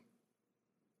in him.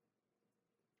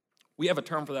 We have a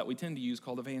term for that we tend to use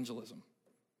called evangelism.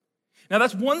 Now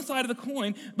that's one side of the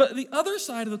coin, but the other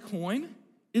side of the coin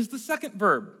is the second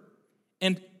verb,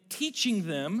 and teaching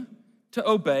them to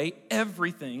obey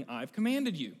everything I've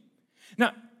commanded you.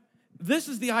 Now, this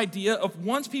is the idea of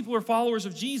once people are followers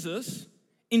of Jesus,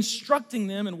 instructing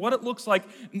them in what it looks like.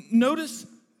 Notice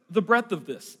the breadth of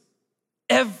this.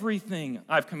 Everything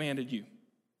I've commanded you.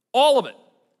 All of it.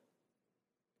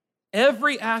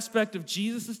 Every aspect of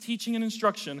Jesus' teaching and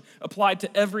instruction applied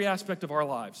to every aspect of our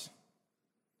lives.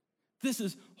 This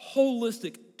is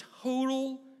holistic,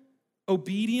 total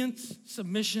obedience,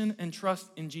 submission, and trust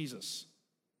in Jesus.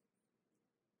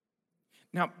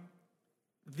 Now,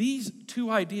 these 2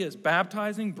 ideas,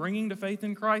 baptizing, bringing to faith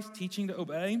in Christ, teaching to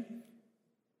obey,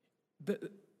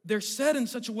 they're said in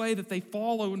such a way that they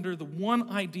fall under the one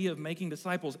idea of making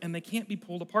disciples, and they can't be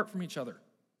pulled apart from each other.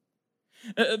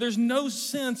 There's no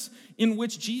sense in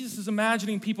which Jesus is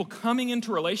imagining people coming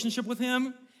into a relationship with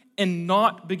him and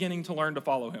not beginning to learn to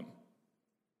follow him.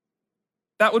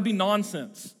 That would be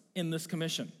nonsense in this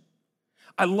commission.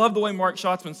 I love the way Mark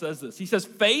Schatzman says this. He says,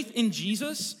 faith in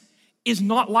Jesus is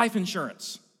not life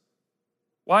insurance.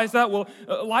 Why is that? Well,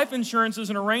 life insurance is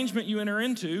an arrangement you enter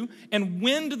into, and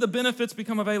when do the benefits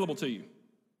become available to you?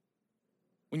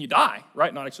 When you die,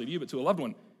 right? Not actually to you, but to a loved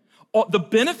one. The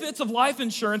benefits of life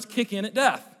insurance kick in at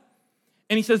death.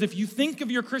 And he says, if you think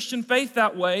of your Christian faith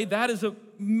that way, that is a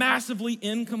massively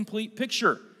incomplete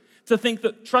picture. To think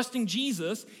that trusting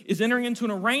Jesus is entering into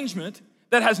an arrangement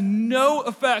that has no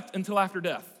effect until after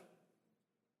death.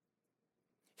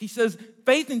 He says,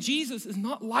 faith in Jesus is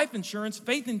not life insurance.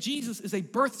 Faith in Jesus is a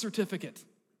birth certificate.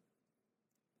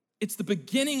 It's the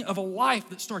beginning of a life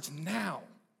that starts now.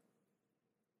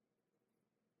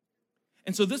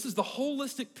 And so this is the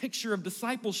holistic picture of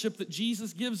discipleship that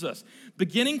Jesus gives us.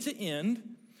 Beginning to end,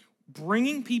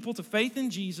 bringing people to faith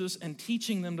in Jesus and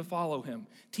teaching them to follow him,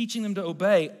 teaching them to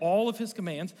obey all of his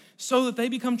commands so that they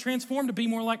become transformed to be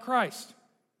more like Christ.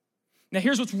 Now,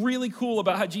 here's what's really cool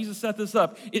about how Jesus set this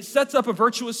up. It sets up a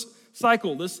virtuous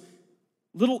cycle, this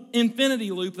little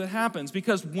infinity loop that happens,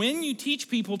 because when you teach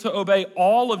people to obey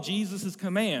all of Jesus'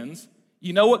 commands,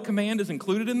 you know what command is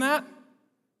included in that?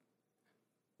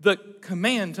 The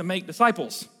command to make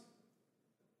disciples.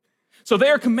 So they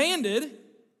are commanded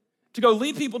to go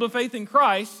lead people to faith in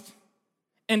Christ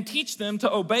and teach them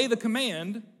to obey the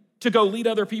command to go lead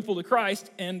other people to Christ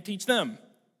and teach them.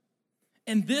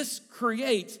 And this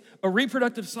creates a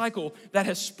reproductive cycle that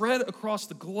has spread across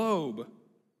the globe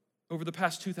over the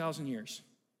past 2,000 years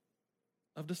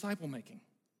of disciple making,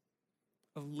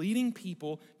 of leading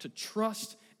people to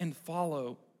trust and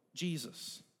follow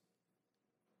Jesus.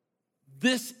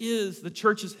 This is the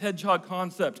church's hedgehog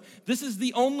concept. This is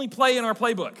the only play in our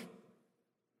playbook.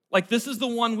 Like, this is the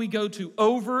one we go to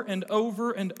over and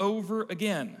over and over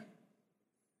again.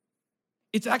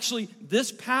 It's actually, this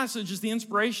passage is the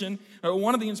inspiration, or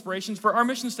one of the inspirations for our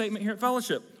mission statement here at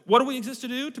Fellowship. What do we exist to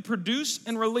do? To produce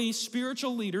and release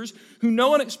spiritual leaders who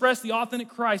know and express the authentic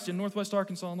Christ in Northwest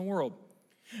Arkansas and the world.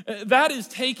 That is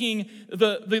taking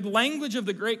the language of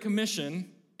the Great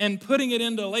Commission and putting it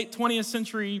into late 20th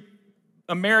century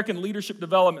American leadership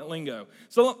development lingo.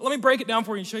 So let me break it down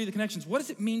for you and show you the connections. What does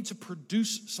it mean to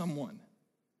produce someone?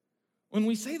 When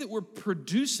we say that we're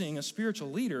producing a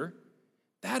spiritual leader,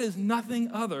 that is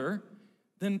nothing other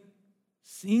than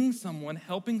seeing someone,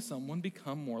 helping someone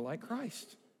become more like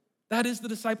Christ. That is the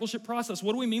discipleship process.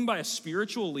 What do we mean by a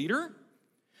spiritual leader?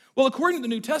 Well, according to the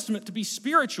New Testament, to be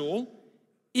spiritual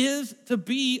is to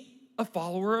be a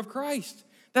follower of Christ.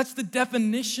 That's the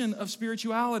definition of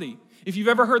spirituality. If you've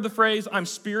ever heard the phrase, I'm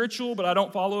spiritual, but I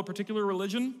don't follow a particular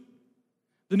religion,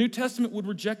 the New Testament would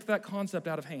reject that concept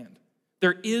out of hand.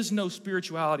 There is no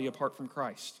spirituality apart from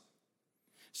Christ.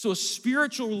 So a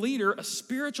spiritual leader, a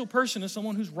spiritual person, is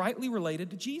someone who's rightly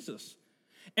related to Jesus.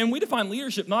 And we define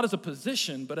leadership not as a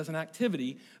position, but as an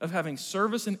activity of having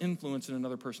service and influence in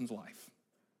another person's life.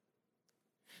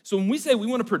 So when we say we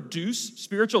want to produce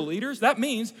spiritual leaders, that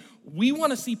means we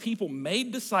want to see people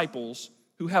made disciples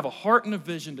who have a heart and a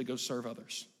vision to go serve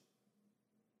others.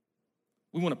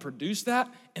 We want to produce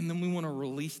that, and then we want to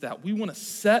release that. We want to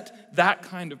set that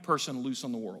kind of person loose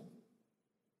on the world.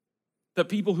 That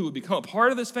people who would become a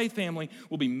part of this faith family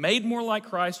will be made more like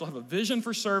Christ, will have a vision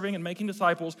for serving and making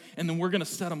disciples, and then we're going to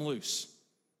set them loose.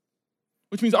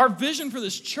 Which means our vision for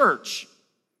this church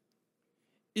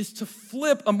is to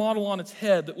flip a model on its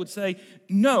head that would say,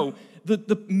 no,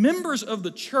 the members of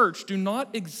the church do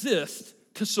not exist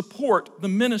to support the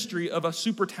ministry of a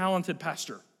super talented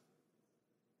pastor.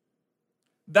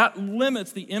 That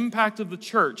limits the impact of the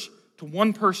church to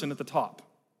one person at the top.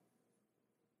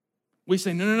 We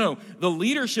say, no. The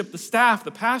leadership, the staff,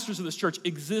 the pastors of this church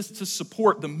exist to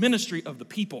support the ministry of the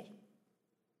people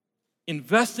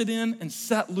invested in and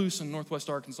set loose in Northwest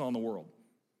Arkansas and the world.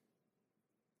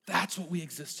 That's what we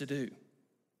exist to do.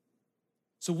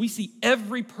 So we see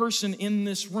every person in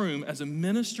this room as a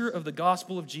minister of the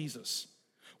gospel of Jesus.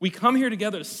 We come here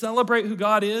together to celebrate who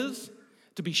God is,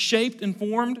 to be shaped and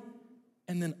formed,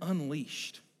 and then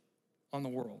unleashed on the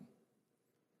world.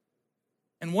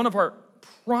 And one of our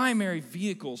primary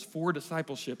vehicles for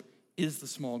discipleship is the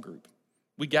small group.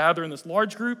 We gather in this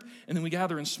large group, and then we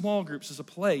gather in small groups as a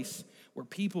place where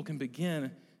people can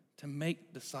begin to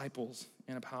make disciples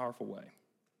in a powerful way.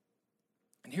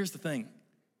 And here's the thing,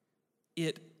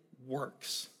 it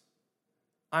works.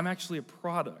 I'm actually a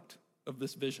product of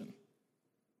this vision.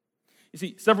 You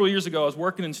see, several years ago, I was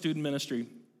working in student ministry,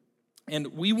 and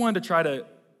we wanted to try to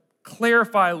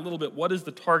clarify a little bit what is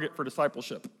the target for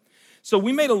discipleship. So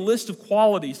we made a list of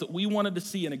qualities that we wanted to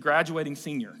see in a graduating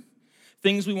senior.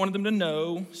 Things we wanted them to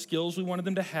know, skills we wanted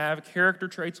them to have, character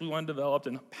traits we wanted developed,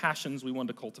 and passions we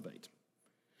wanted to cultivate.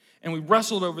 And we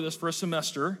wrestled over this for a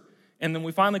semester, and then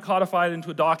we finally codified it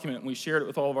into a document, and we shared it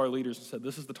with all of our leaders and said,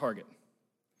 this is the target.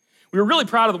 We were really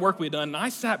proud of the work we had done, and I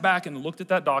sat back and looked at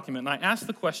that document, and I asked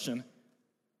the question,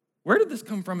 where did this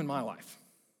come from in my life?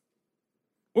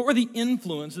 What were the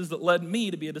influences that led me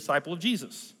to be a disciple of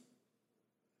Jesus?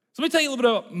 So let me tell you a little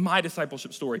bit about my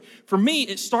discipleship story. For me,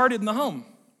 it started in the home.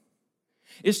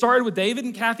 It started with David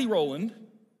and Kathy Rowland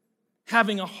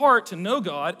having a heart to know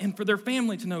God and for their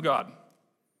family to know God.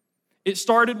 It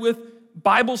started with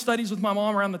Bible studies with my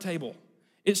mom around the table.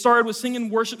 It started with singing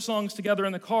worship songs together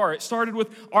in the car. It started with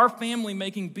our family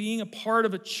making being a part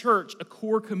of a church a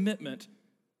core commitment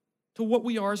to what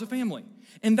we are as a family.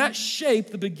 And that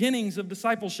shaped the beginnings of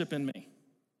discipleship in me,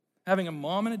 having a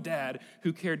mom and a dad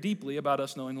who care deeply about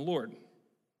us knowing the Lord.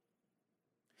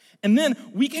 And then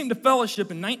we came to fellowship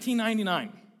in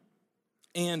 1999,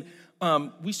 and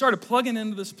we started plugging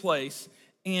into this place,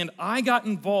 and I got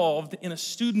involved in a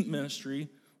student ministry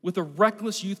with a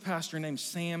reckless youth pastor named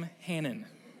Sam Hannon.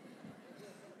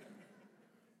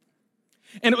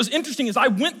 And it was interesting, as I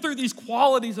went through these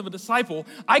qualities of a disciple,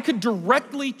 I could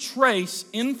directly trace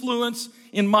influence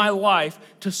in my life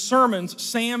to sermons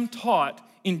Sam taught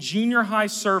in junior high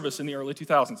service in the early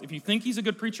 2000s. If you think he's a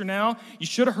good preacher now, you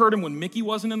should have heard him when Mickey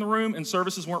wasn't in the room and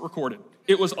services weren't recorded.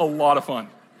 It was a lot of fun.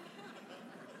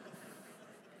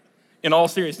 In all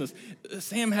seriousness,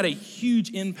 Sam had a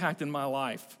huge impact in my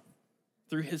life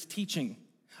through his teaching.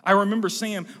 I remember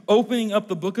Sam opening up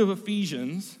the book of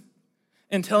Ephesians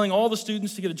and telling all the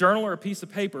students to get a journal or a piece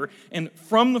of paper, and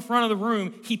from the front of the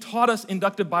room, he taught us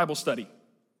inductive Bible study.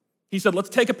 He said, let's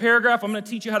take a paragraph, I'm gonna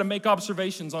teach you how to make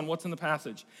observations on what's in the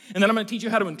passage. And then I'm gonna teach you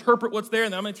how to interpret what's there,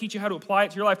 and then I'm gonna teach you how to apply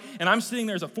it to your life. And I'm sitting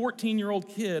there as a 14-year-old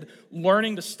kid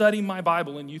learning to study my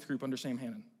Bible in youth group under Sam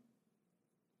Hannon.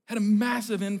 Had a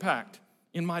massive impact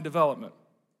in my development.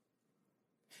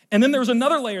 And then there was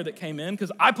another layer that came in,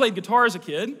 because I played guitar as a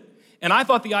kid, and I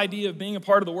thought the idea of being a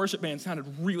part of the worship band sounded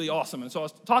really awesome. And so I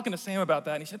was talking to Sam about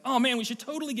that, and he said, oh man, we should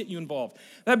totally get you involved.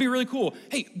 That'd be really cool.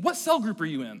 Hey, what cell group are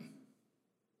you in?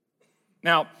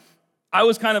 Now, I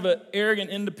was kind of an arrogant,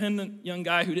 independent young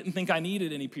guy who didn't think I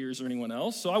needed any peers or anyone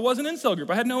else, so I wasn't in cell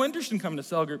group. I had no interest in coming to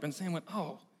cell group, and Sam went,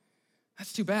 oh,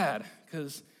 that's too bad,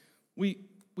 because we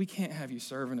can't have you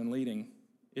serving and leading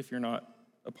if you're not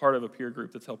a part of a peer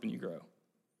group that's helping you grow.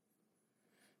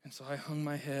 And so I hung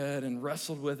my head and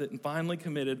wrestled with it and finally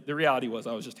committed. The reality was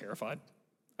I was just terrified.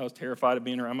 I was terrified of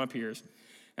being around my peers.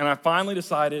 And I finally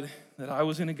decided that I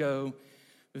was going to go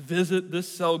visit this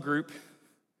cell group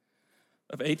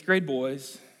of 8th grade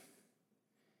boys.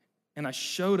 And I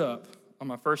showed up on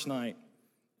my first night,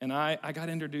 and I got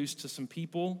introduced to some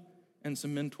people and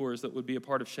some mentors that would be a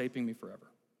part of shaping me forever.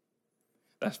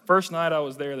 That first night I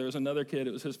was there was another kid.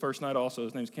 It was his first night also.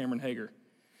 His name's Cameron Hager.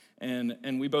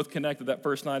 And we both connected that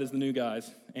first night as the new guys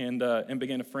and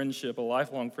began a friendship, a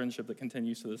lifelong friendship that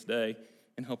continues to this day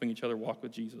in helping each other walk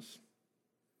with Jesus.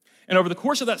 And over the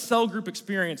course of that cell group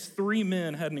experience, 3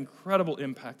 men had an incredible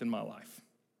impact in my life.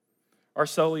 Our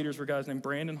cell leaders were guys named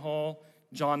Brandon Hall,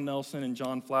 John Nelson, and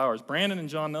John Flowers. Brandon and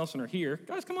John Nelson are here.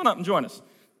 Guys, come on up and join us.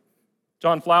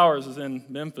 John Flowers is in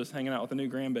Memphis hanging out with a new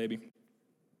grandbaby.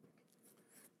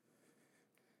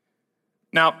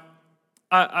 Now,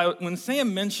 when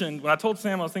I told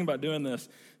Sam I was thinking about doing this,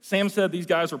 Sam said these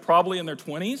guys were probably in their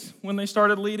 20s when they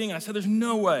started leading. And I said, there's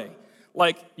no way.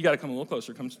 Like, you got to come a little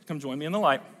closer. Come join me in the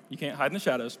light. You can't hide in the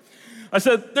shadows. I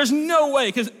said, there's no way,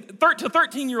 because to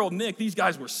 13-year-old Nick, these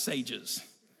guys were sages.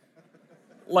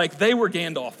 Like, they were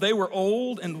Gandalf. They were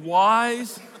old and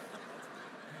wise.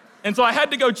 And so I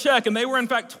had to go check, and they were, in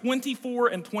fact, 24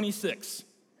 and 26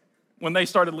 when they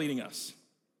started leading us.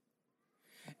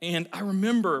 And I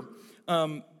remember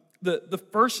the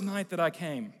first night that I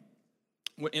came,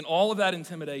 in all of that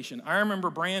intimidation, I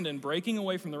remember Brandon breaking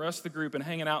away from the rest of the group and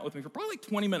hanging out with me for probably like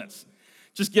 20 minutes,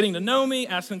 just getting to know me,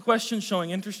 asking questions,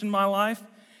 showing interest in my life.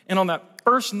 And on that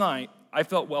first night, I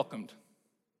felt welcomed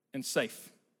and safe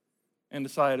and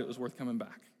decided it was worth coming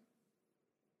back.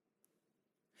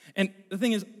 And the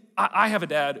thing is, I have a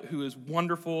dad who is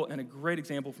wonderful and a great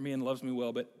example for me and loves me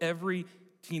well, but every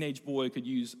teenage boy could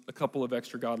use a couple of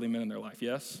extra godly men in their life,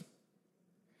 yes?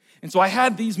 And so I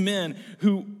had these men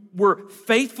who were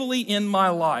faithfully in my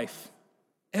life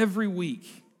every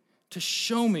week to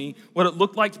show me what it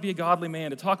looked like to be a godly man,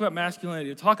 to talk about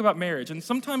masculinity, to talk about marriage, and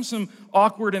sometimes some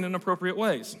awkward and inappropriate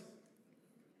ways.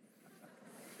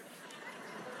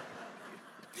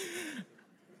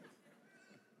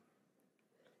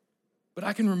 But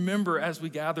I can remember as we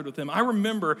gathered with them, I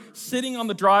remember sitting on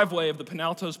the driveway of the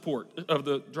Penalto's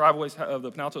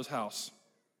Penalto's house.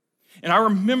 And I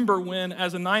remember when,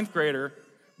 as a 9th grader,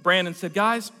 Brandon said,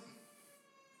 guys,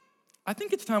 I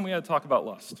think it's time we had to talk about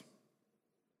lust.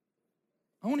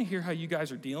 I want to hear how you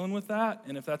guys are dealing with that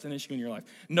and if that's an issue in your life.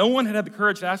 No one had the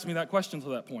courage to ask me that question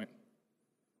until that point.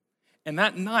 And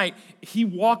that night, he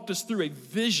walked us through a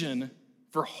vision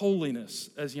for holiness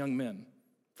as young men,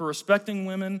 for respecting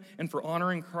women and for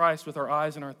honoring Christ with our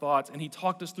eyes and our thoughts. And he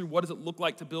talked us through what does it look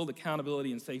like to build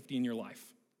accountability and safety in your life.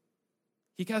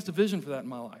 He cast a vision for that in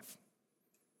my life.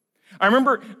 I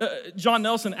remember John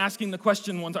Nelson asking the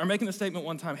question one time, or making the statement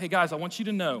one time, hey guys, I want you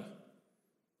to know,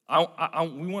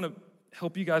 we want to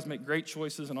help you guys make great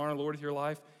choices and honor the Lord with your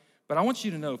life. But I want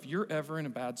you to know, if you're ever in a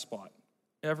bad spot,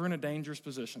 ever in a dangerous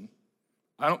position,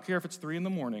 I don't care if it's 3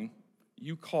 a.m,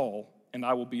 you call and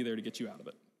I will be there to get you out of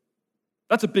it.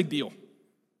 That's a big deal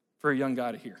for a young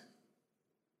guy to hear.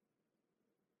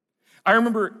 I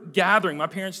remember gathering, my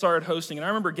parents started hosting, and I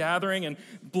remember gathering, and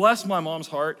bless my mom's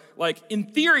heart, like in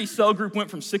theory, cell group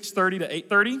went from 6:30 to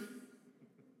 8:30.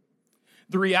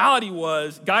 The reality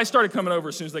was, guys started coming over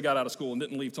as soon as they got out of school and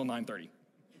didn't leave till 9:30.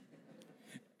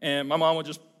 And my mom would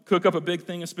just cook up a big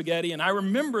thing of spaghetti, and I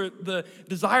remember the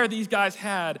desire these guys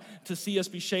had to see us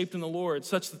be shaped in the Lord,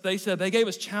 such that they gave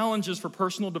us challenges for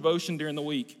personal devotion during the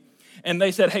week. And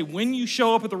they said, hey, when you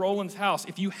show up at the Rollins house,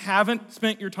 if you haven't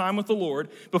spent your time with the Lord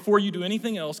before you do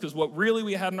anything else, because what really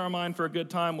we had in our mind for a good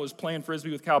time was playing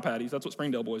Frisbee with cow patties. That's what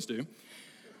Springdale boys do.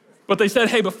 But they said,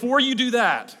 hey, before you do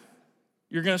that,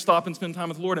 you're going to stop and spend time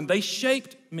with the Lord. And they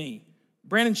shaped me.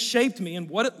 Brandon shaped me in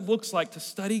what it looks like to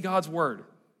study God's word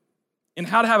and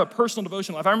how to have a personal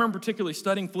devotion life. I remember particularly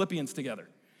studying Philippians together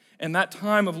and that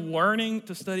time of learning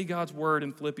to study God's word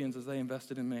in Philippians as they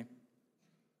invested in me.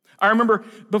 I remember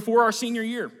before our senior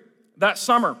year, that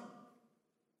summer,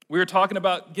 we were talking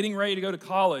about getting ready to go to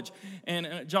college,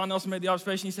 and John Nelson made the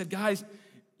observation. He said, guys,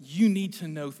 you need to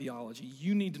know theology.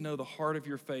 You need to know the heart of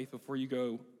your faith before you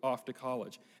go off to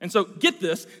college. And so get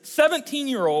this,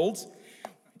 17-year-olds,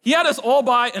 he had us all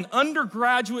buy an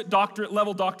undergraduate doctorate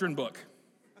level doctrine book.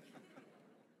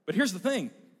 But here's the thing.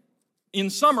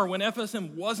 In summer, when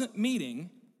FSM wasn't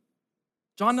meeting,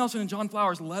 John Nelson and John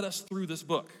Flowers led us through this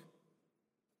book.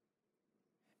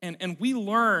 And we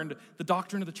learned the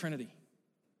doctrine of the Trinity.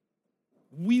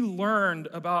 We learned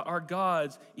about our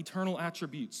God's eternal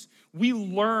attributes. We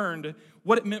learned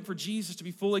what it meant for Jesus to be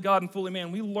fully God and fully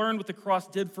man. We learned what the cross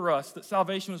did for us, that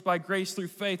salvation was by grace through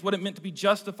faith, what it meant to be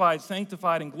justified,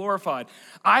 sanctified, and glorified.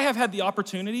 I have had the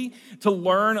opportunity to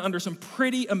learn under some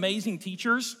pretty amazing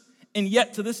teachers, and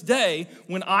yet to this day,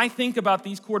 when I think about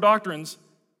these core doctrines,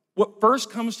 what first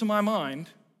comes to my mind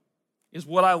is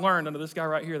what I learned under this guy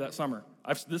right here that summer.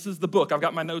 This is the book. I've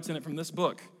got my notes in it from this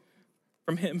book,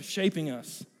 from him shaping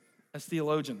us as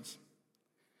theologians.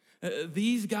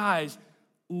 These guys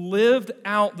lived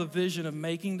out the vision of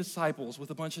making disciples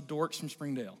with a bunch of dorks from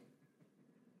Springdale.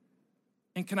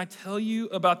 And can I tell you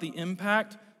about the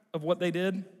impact of what they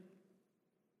did?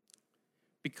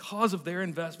 Because of their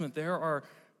investment, there are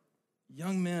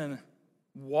young men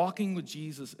walking with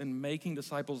Jesus and making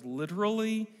disciples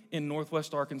literally in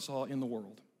Northwest Arkansas in the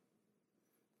world.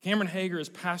 Cameron Hager is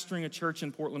pastoring a church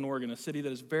in Portland, Oregon, a city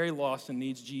that is very lost and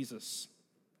needs Jesus.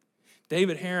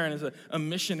 David Heron is a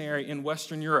missionary in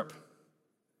Western Europe,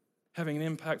 having an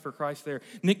impact for Christ there.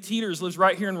 Nick Teeters lives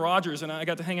right here in Rogers, and I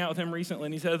got to hang out with him recently,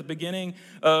 and he said at the beginning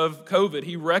of COVID,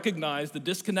 he recognized the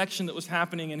disconnection that was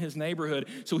happening in his neighborhood,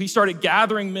 so he started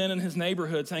gathering men in his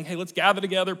neighborhood, saying, hey, let's gather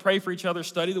together, pray for each other,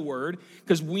 study the word,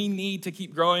 because we need to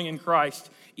keep growing in Christ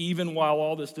even while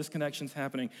all this disconnection is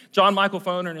happening. John Michael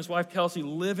Foner and his wife Kelsey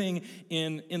living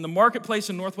in the marketplace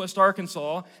in Northwest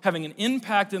Arkansas, having an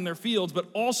impact in their fields, but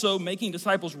also making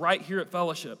disciples right here at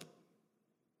Fellowship.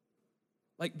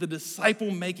 Like the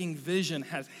disciple-making vision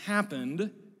has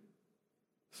happened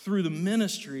through the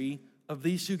ministry of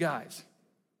these two guys.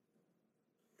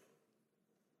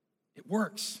 It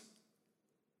works.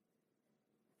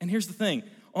 And here's the thing.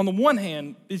 On the one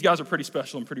hand, these guys are pretty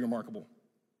special and pretty remarkable.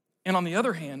 And on the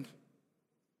other hand,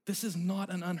 this is not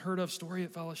an unheard of story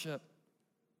at Fellowship.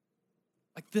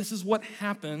 Like this is what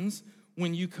happens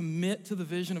when you commit to the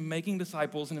vision of making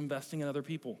disciples and investing in other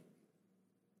people.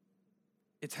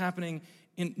 It's happening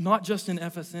not just in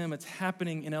FSM, it's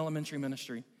happening in elementary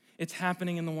ministry. It's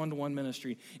happening in the one-to-one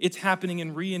ministry. It's happening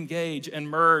in Re-Engage and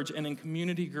Merge and in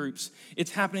community groups. It's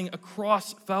happening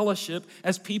across Fellowship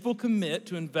as people commit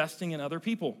to investing in other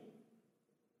people.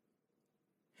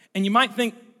 And you might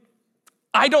think,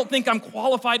 I don't think I'm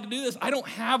qualified to do this. I don't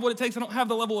have what it takes. I don't have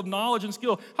the level of knowledge and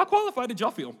skill. How qualified did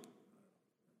y'all feel?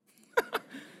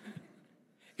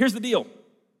 Here's the deal.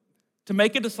 To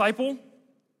make a disciple,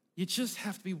 you just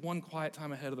have to be one quiet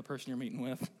time ahead of the person you're meeting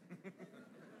with.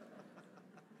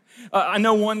 I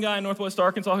know one guy in Northwest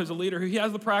Arkansas who's a leader who he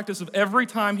has the practice of every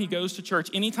time he goes to church,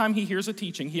 anytime he hears a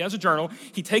teaching, he has a journal,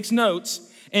 he takes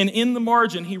notes, and in the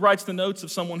margin, he writes the notes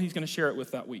of someone he's going to share it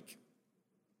with that week.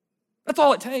 That's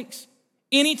all it takes.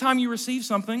 Anytime you receive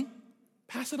something,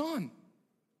 pass it on.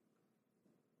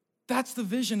 That's the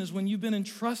vision, is when you've been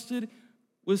entrusted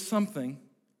with something,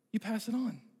 you pass it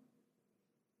on.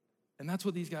 And that's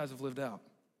what these guys have lived out.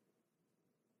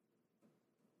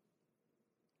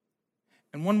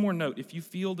 And one more note, if you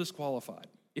feel disqualified,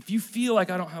 if you feel like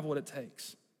I don't have what it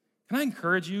takes, can I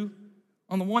encourage you,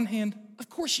 on the one hand, Of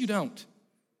course you don't.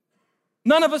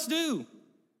 None of us do.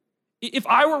 If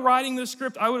I were writing this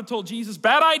script, I would have told Jesus,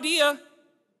 bad idea.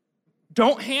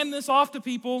 Don't hand this off to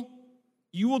people.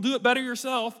 You will do it better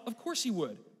yourself. Of course he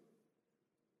would.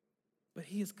 But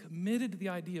he is committed to the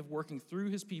idea of working through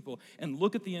his people. And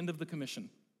look at the end of the commission.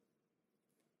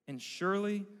 And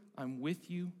surely I'm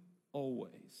with you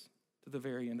always to the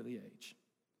very end of the age.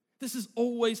 This is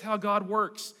always how God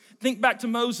works. Think back to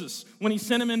Moses when he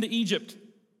sent him into Egypt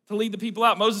to lead the people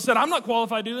out. Moses said, I'm not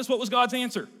qualified to do this. What was God's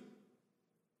answer?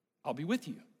 I'll be with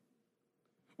you.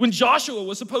 When Joshua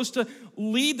was supposed to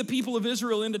lead the people of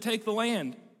Israel in to take the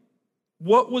land,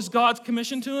 what was God's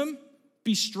commission to him?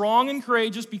 Be strong and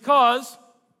courageous because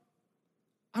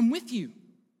I'm with you.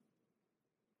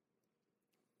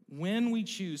 When we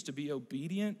choose to be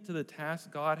obedient to the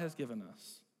task God has given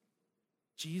us,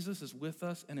 Jesus is with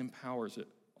us and empowers it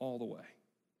all the way.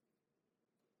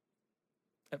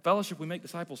 At Fellowship, we make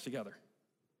disciples together.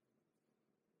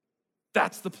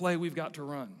 That's the play we've got to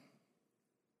run.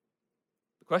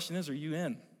 The question is, are you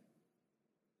in?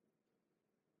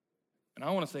 And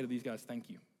I want to say to these guys, thank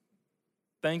you.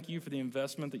 Thank you for the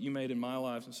investment that you made in my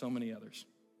lives and so many others.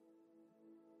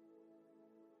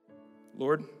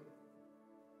 Lord,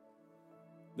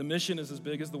 the mission is as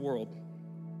big as the world,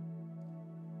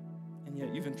 and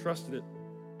yet you've entrusted it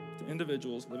to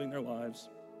individuals living their lives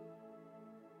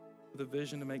with a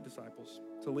vision to make disciples,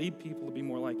 to lead people to be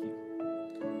more like you.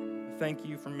 I thank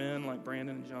you for men like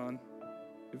Brandon and John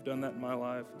who've done that in my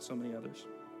life and so many others.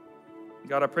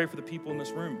 God, I pray for the people in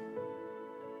this room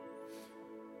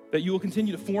that you will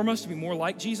continue to form us to be more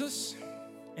like Jesus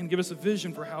and give us a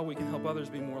vision for how we can help others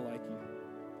be more like you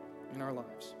in our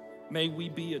lives. May we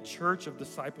be a church of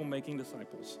disciple-making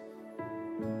disciples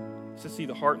to see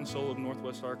the heart and soul of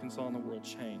Northwest Arkansas and the world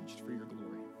changed for your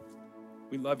glory.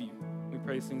 We love you. We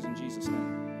pray these things in Jesus'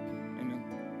 name. Amen.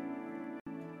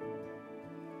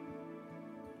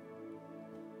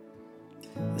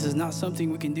 This is not something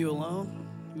we can do alone.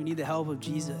 We need the help of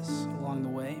Jesus along the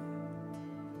way.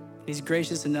 He's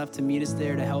gracious enough to meet us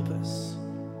there to help us.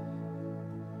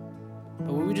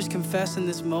 But when we just confess in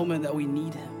this moment that we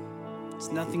need him,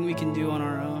 it's nothing we can do on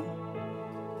our own.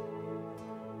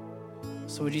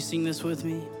 So would you sing this with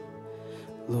me?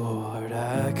 Lord,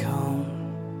 I come,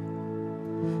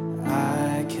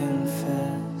 I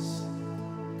confess,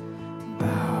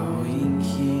 bowing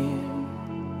here,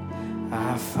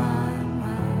 I find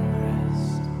my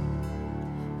rest.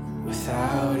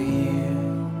 Without you,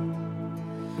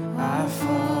 I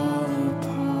fall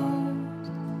apart.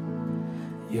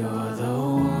 You're the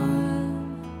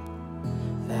one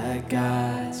that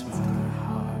guides my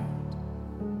heart.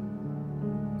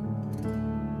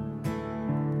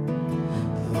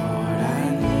 Lord, I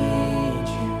need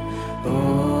you.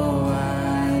 Oh,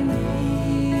 I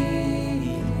need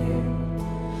you.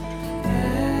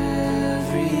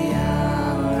 Every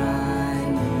hour I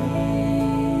need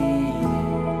you.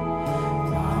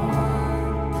 My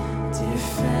one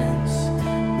defense,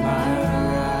 my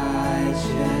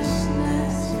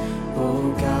righteousness. Oh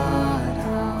God,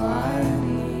 how I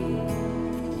need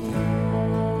you.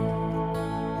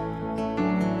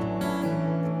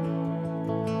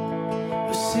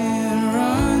 Sin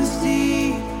runs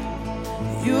deep,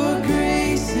 your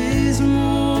grace is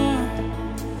more.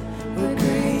 Where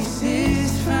grace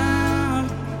is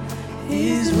found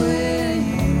is where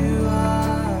you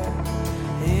are,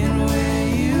 and where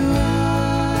you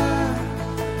are,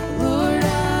 Lord, I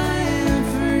am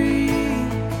free.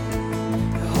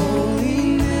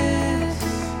 Holiness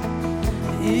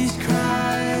is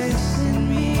Christ in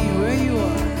me. Where you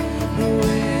are,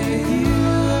 where you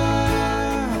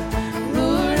are,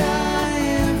 Lord, I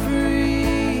am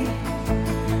free.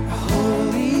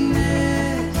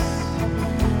 Holiness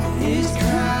is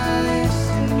Christ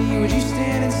in me. Would you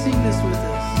stand and sing this with us?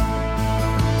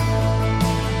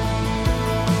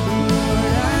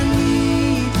 Lord, I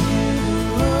need you.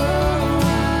 Oh,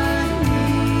 I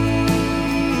need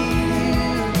you.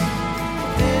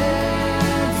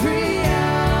 Every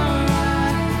hour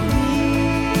I need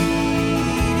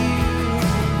you.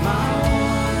 My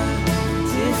one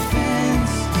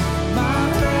defense, my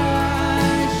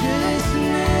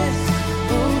righteousness.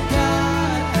 Oh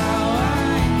God, how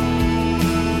I need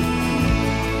you.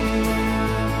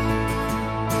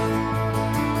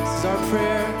 This is our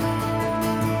prayer.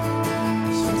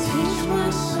 So teach my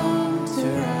soul to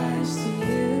rise to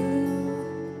you.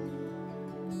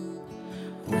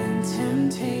 When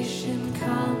temptation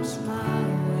comes my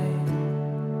way,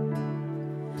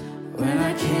 when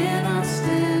I cannot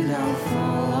stand, I'll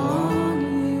fall on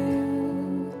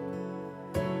you.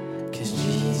 'Cause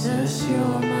Jesus,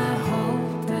 you're my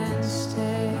hope and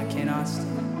stay. I cannot stand.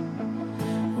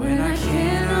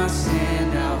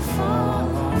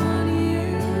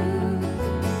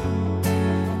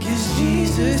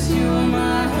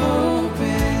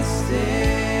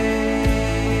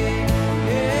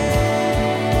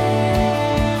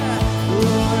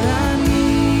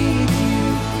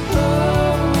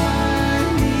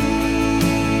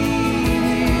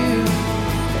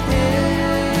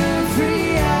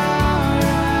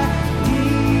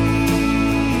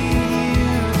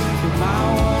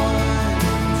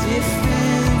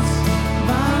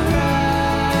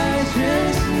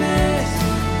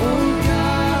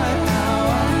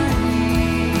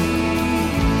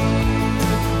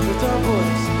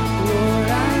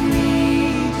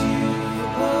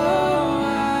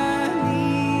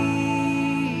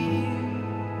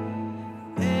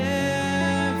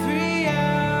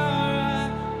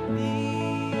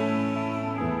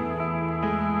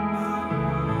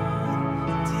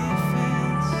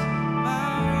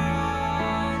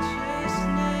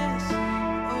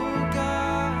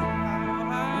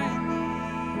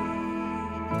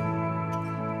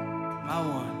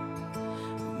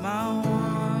 my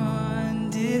one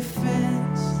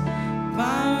defense,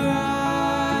 my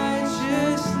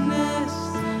righteousness.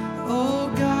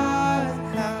 Oh God,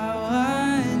 how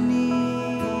I need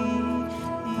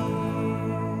you.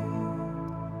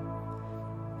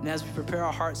 And as we prepare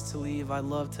our hearts to leave, I'd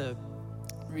love to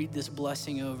read this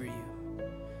blessing over you.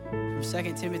 From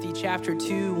 2 Timothy chapter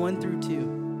 2, 1 through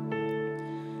 2.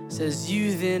 It says,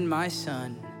 you then, my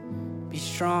son, be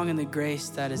strong in the grace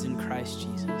that is in Christ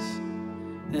Jesus.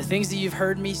 And the things that you've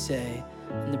heard me say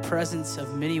in the presence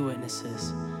of many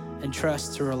witnesses,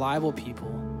 entrust to reliable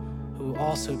people who will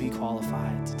also be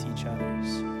qualified to teach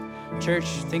others. Church,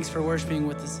 thanks for worshiping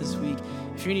with us this week.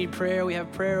 If you need prayer, we have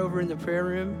prayer over in the prayer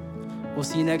room. We'll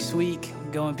see you next week.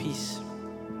 Go in peace.